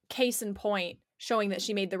like case in point showing that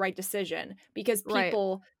she made the right decision because Right.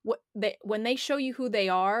 people when they show you who they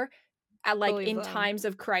are at like Believe in them. times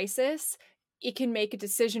of crisis, it can make a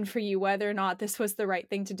decision for you whether or not this was the right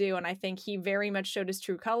thing to do. And I think he very much showed his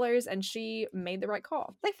true colors and she made the right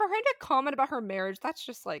call. Like, for her to comment about her marriage, that's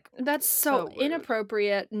just, like, That's so so rude.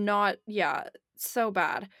 inappropriate, not yeah, so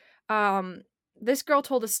bad. Um, this girl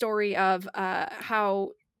told a story of,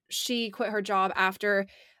 how she quit her job after,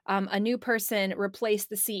 a new person replaced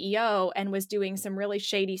the CEO and was doing some really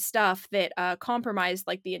shady stuff that, compromised,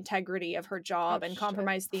 like, the integrity of her Oh, job and shit.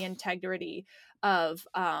 compromised the integrity of,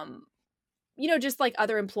 just, like,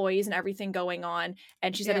 other employees and everything going on,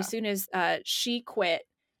 and she said as Yeah. soon as, she quit,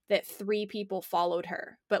 that 3 people followed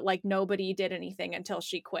her, but, like, nobody did anything until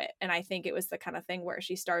she quit, and I think it was the kinda thing where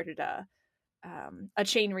she started a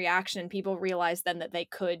chain reaction. People realized then that they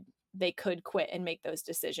could quit and make those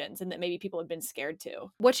decisions and that maybe people had been scared to.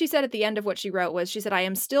 What she said at the end of what she wrote was she said, I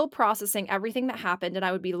am still processing everything that happened and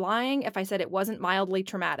I would be lying if I said it wasn't mildly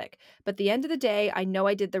traumatic. But at the end of the day, I know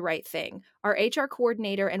I did the right thing. Our HR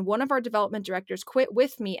coordinator and one of our development directors quit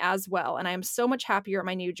with me as well, and I am so much happier at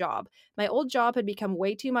my new job. My old job had become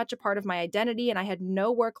way too much a part of my identity and I had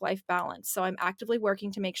no work-life balance. So I'm actively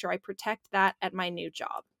working to make sure I protect that at my new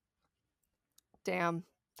job. Damn.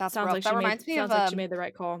 That's Sounds rough. like That she made reminds me of, sounds like she made the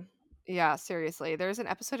right call. yeah, seriously. There's an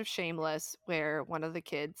episode of Shameless where one of the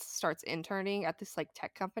kids starts interning at this like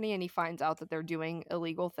tech company and he finds out that they're doing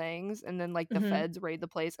illegal things and then like the Mhm. feds raid the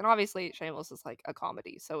place. And obviously Shameless is like a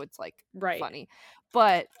comedy, so it's like Right. funny.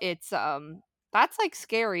 But it's that's like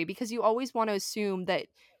scary because you always want to assume that,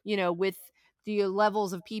 you know, with the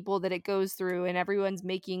levels of people that it goes through and everyone's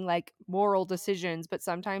making like moral decisions, but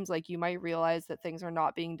sometimes like you might realize that things are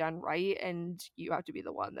not being done right and you have to be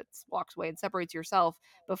the one that walks away and separates yourself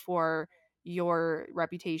before your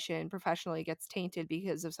reputation professionally gets tainted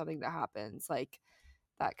because of something that happens. Like,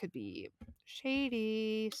 that could be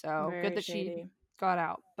shady. So good Very that she shady. got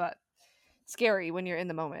out, but scary when you're in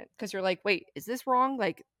the moment because you're like, wait, is this wrong?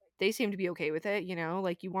 Like, they seem to be okay with it, you know?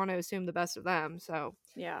 Like, you want to assume the best of them. So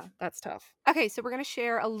Yeah. that's tough. Okay, so we're going to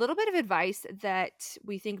share a little bit of advice that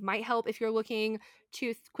we think might help if you're looking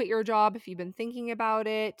to quit your job, if you've been thinking about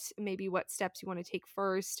it, maybe what steps you want to take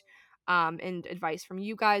first, and advice from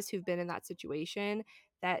you guys who've been in that situation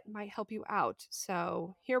that might help you out.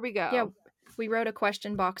 So here we Yeah, go. we wrote a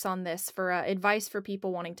question box on this for, advice for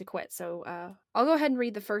people wanting to quit. So, I'll go ahead and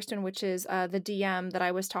read the first one, which is, the DM that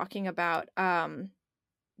I was talking about,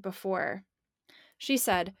 before. She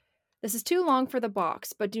said, "This is too long for the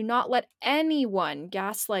box, but do not let anyone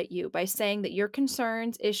gaslight you by saying that your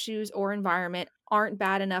concerns, issues, or environment aren't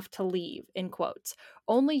bad enough to leave," in quotes.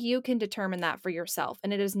 "Only you can determine that for yourself,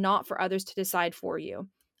 and it is not for others to decide for you.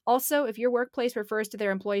 Also, if your workplace refers to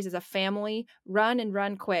their employees as a family, run and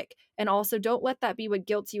run quick. And also, don't let that be what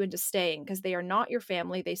guilts you into staying because they are not your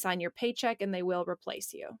family. They sign your paycheck and they will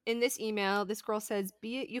replace you. In this email, this girl says,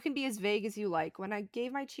 "Be you can be as vague as you like. When I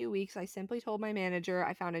gave my 2 weeks, I simply told my manager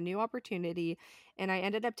I found a new opportunity, and I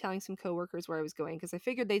ended up telling some coworkers where I was going because I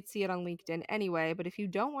figured they'd see it on LinkedIn anyway. But if you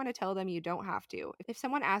don't want to tell them, you don't have to. If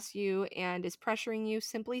someone asks you and is pressuring you,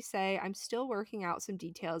 simply say, 'I'm still working out some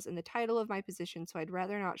details in the title of my position, so I'd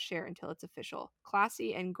rather not share until it's official.'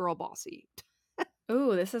 Classy and girl bossy."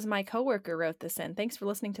 Ooh, this is my coworker wrote this in. Thanks for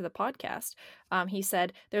listening to the podcast. He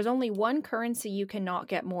said, "There's only one currency you cannot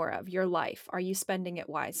get more of, your life. Are you spending it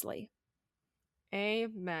wisely?"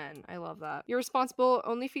 Amen. I love that. You're responsible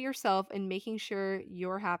only for yourself and making sure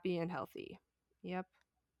you're happy and healthy. Yep.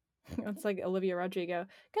 It's like Olivia Rodrigo.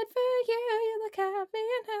 Good for you, you look happy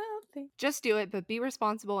and healthy. Just do it, but be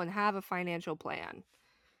responsible and have a financial plan.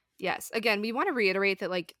 Yes. Again, we want to reiterate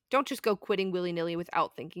that, like, don't just go quitting willy nilly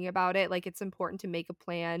without thinking about it. Like, it's important to make a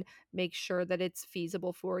plan, make sure that it's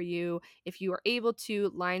feasible for you. If you are able to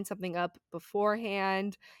line something up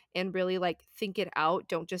beforehand and really, like, think it out,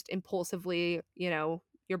 don't just impulsively,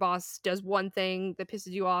 your boss does one thing that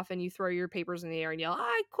pisses you off and you throw your papers in the air and yell,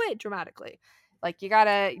 "I quit," dramatically. Like, you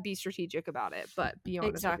gotta be strategic about it, but be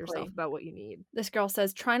honest with yourself Exactly. about what you need. This girl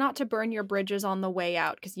says, try not to burn your bridges on the way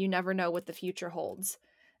out because you never know what the future holds.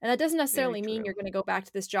 And that doesn't Very necessarily mean you're true. going to go back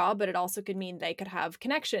to this job, but it also could mean they could have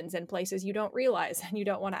connections in places you don't realize and you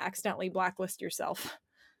don't want to accidentally blacklist yourself.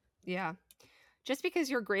 Yeah. Just because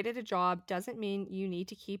you're great at a job doesn't mean you need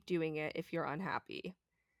to keep doing it if you're unhappy.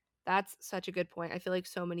 That's such a good point. I feel like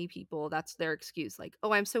so many people, that's their excuse. Like,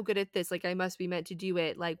 oh, I'm so good at this. Like, I must be meant to do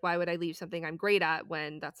it. Like, why would I leave something I'm great at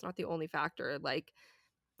when that's not the only factor? Like,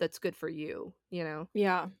 that's good for you, you know?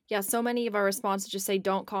 Yeah. Yeah. So many of our responses just say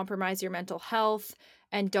don't compromise your mental health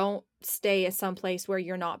and don't stay at some place where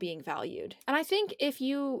you're not being valued. And I think if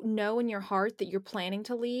you know in your heart that you're planning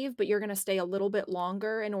to leave, but you're going to stay a little bit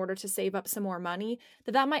longer in order to save up some more money,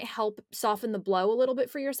 that might help soften the blow a little bit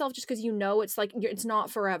for yourself just because you know it's like it's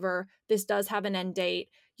not forever. This does have an end date.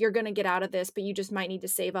 You're going to get out of this, but you just might need to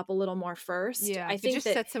save up a little more first. Yeah. I But think just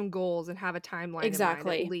that set some goals and have a timeline in mind at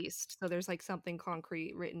exactly. least. So there's like something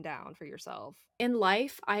concrete written down for yourself. In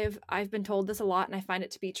life, I've been told this a lot and I find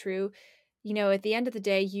it to be true. You know, at the end of the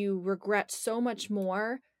day, you regret so much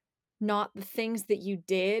more not the things that you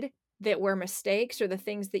did that were mistakes or the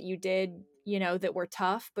things that you did, that were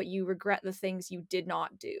tough, but you regret the things you did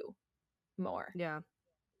not do more. Yeah.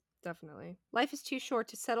 Definitely. Life is too short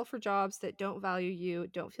to settle for jobs that don't value you.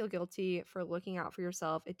 Don't feel guilty for looking out for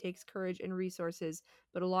yourself. It takes courage and resources,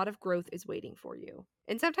 but a lot of growth is waiting for you.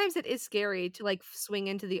 And sometimes it is scary to like swing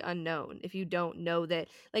into the unknown if you don't know that.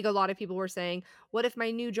 Like a lot of people were saying, what if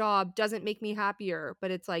my new job doesn't make me happier?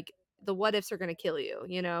 But it's like the what ifs are going to kill you.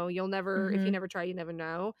 You'll never, if you Mhm. never try, you never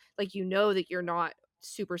know. Like, that you're not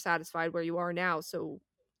super satisfied where you are now. So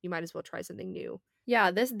you might as well try something new.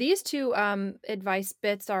 Yeah, these two advice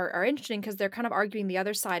bits are interesting because they're kind of arguing the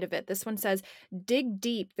other side of it. This one says, "Dig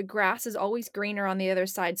deep. The grass is always greener on the other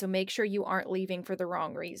side, so make sure you aren't leaving for the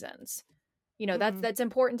wrong reasons." Hmm. That's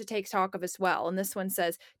important to take stock of as well. And this one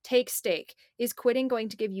says, "Take stake. Is quitting going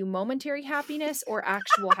to give you momentary happiness or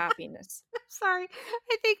actual happiness?" Sorry.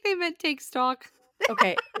 I think they meant take stock.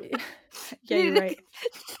 Okay. Yeah, You you're need to right.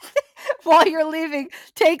 while you're leaving,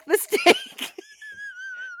 take the steak.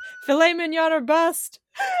 Filet mignon or bust.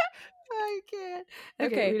 I can't.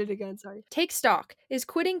 Okay, Okay. read it again. Sorry. Take stock. Is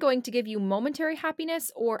quitting going to give you momentary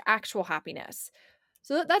happiness or actual happiness?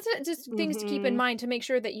 So that's just things to keep in Hmm. mind to make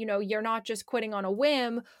sure that you're not just quitting on a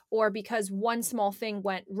whim or because one small thing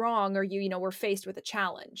went wrong or were faced with a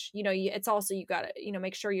challenge. It's also you got to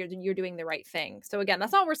make sure you're doing the right thing. So again,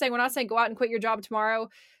 that's not what we're saying. We're not saying go out and quit your job tomorrow,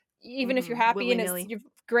 even if you're happy Willy and it's nilly. you're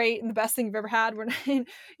great and the best thing you've ever had. We're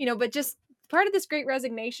not, but just part of this great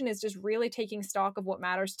resignation is just really taking stock of what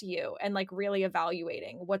matters to you and like really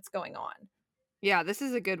evaluating what's going on. Yeah, this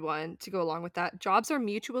is a good one to go along with that. Jobs are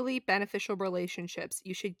mutually beneficial relationships.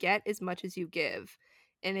 You should get as much as you give.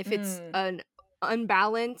 And if it's Mm, an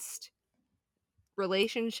unbalanced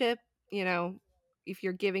relationship, you know, if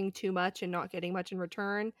you're giving too much and not getting much in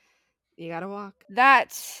return, you gotta walk.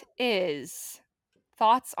 That is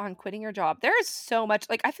thoughts on quitting your job. There is so much,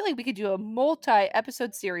 like, I feel like we could do a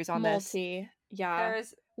multi-episode series on this. yeah.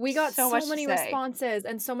 There's We got so so much to many say. responses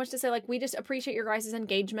and so much to say. Like, we just appreciate your guys'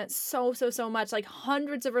 engagement so, so, so much. Like,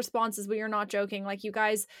 hundreds of responses. We are not joking. Like, you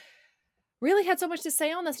guys really had so much to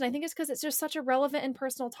say on this. And I think it's because it's just such a relevant and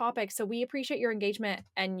personal topic. So we appreciate your engagement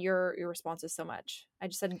and your responses so much. I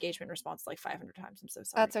just said engagement response like 500 times. I'm so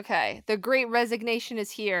That's sorry. okay. The great resignation is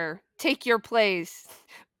here. Take your place.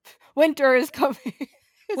 Winter is coming.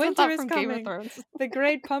 Winter that is from Game of coming. Thrones? The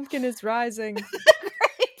great pumpkin is rising.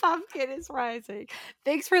 Great pumpkin is rising.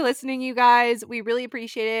 Thanks for listening, you guys. We really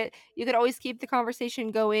appreciate it. You could always keep the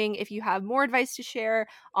conversation going. If you have more advice to share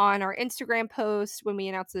on our Instagram post when we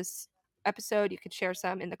announce this episode, you could share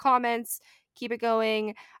some in the comments. Keep it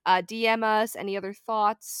going. DM us any other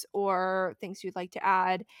thoughts or things you'd like to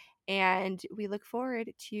add. And we look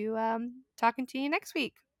forward to talking to you next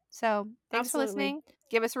week. So thanks for Absolutely. listening.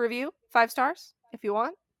 Give us a review, 5 stars if you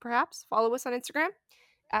want, perhaps. Follow us on Instagram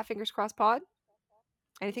at Fingers Crossed Pod.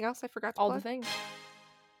 Anything else I forgot to All the plug? things.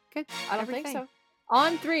 Good. I don't Everything. think so.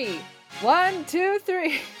 On 3. 1, 2,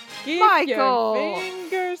 3. Keep your Michael!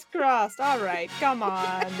 fingers crossed. All right, come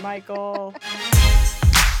on, Michael.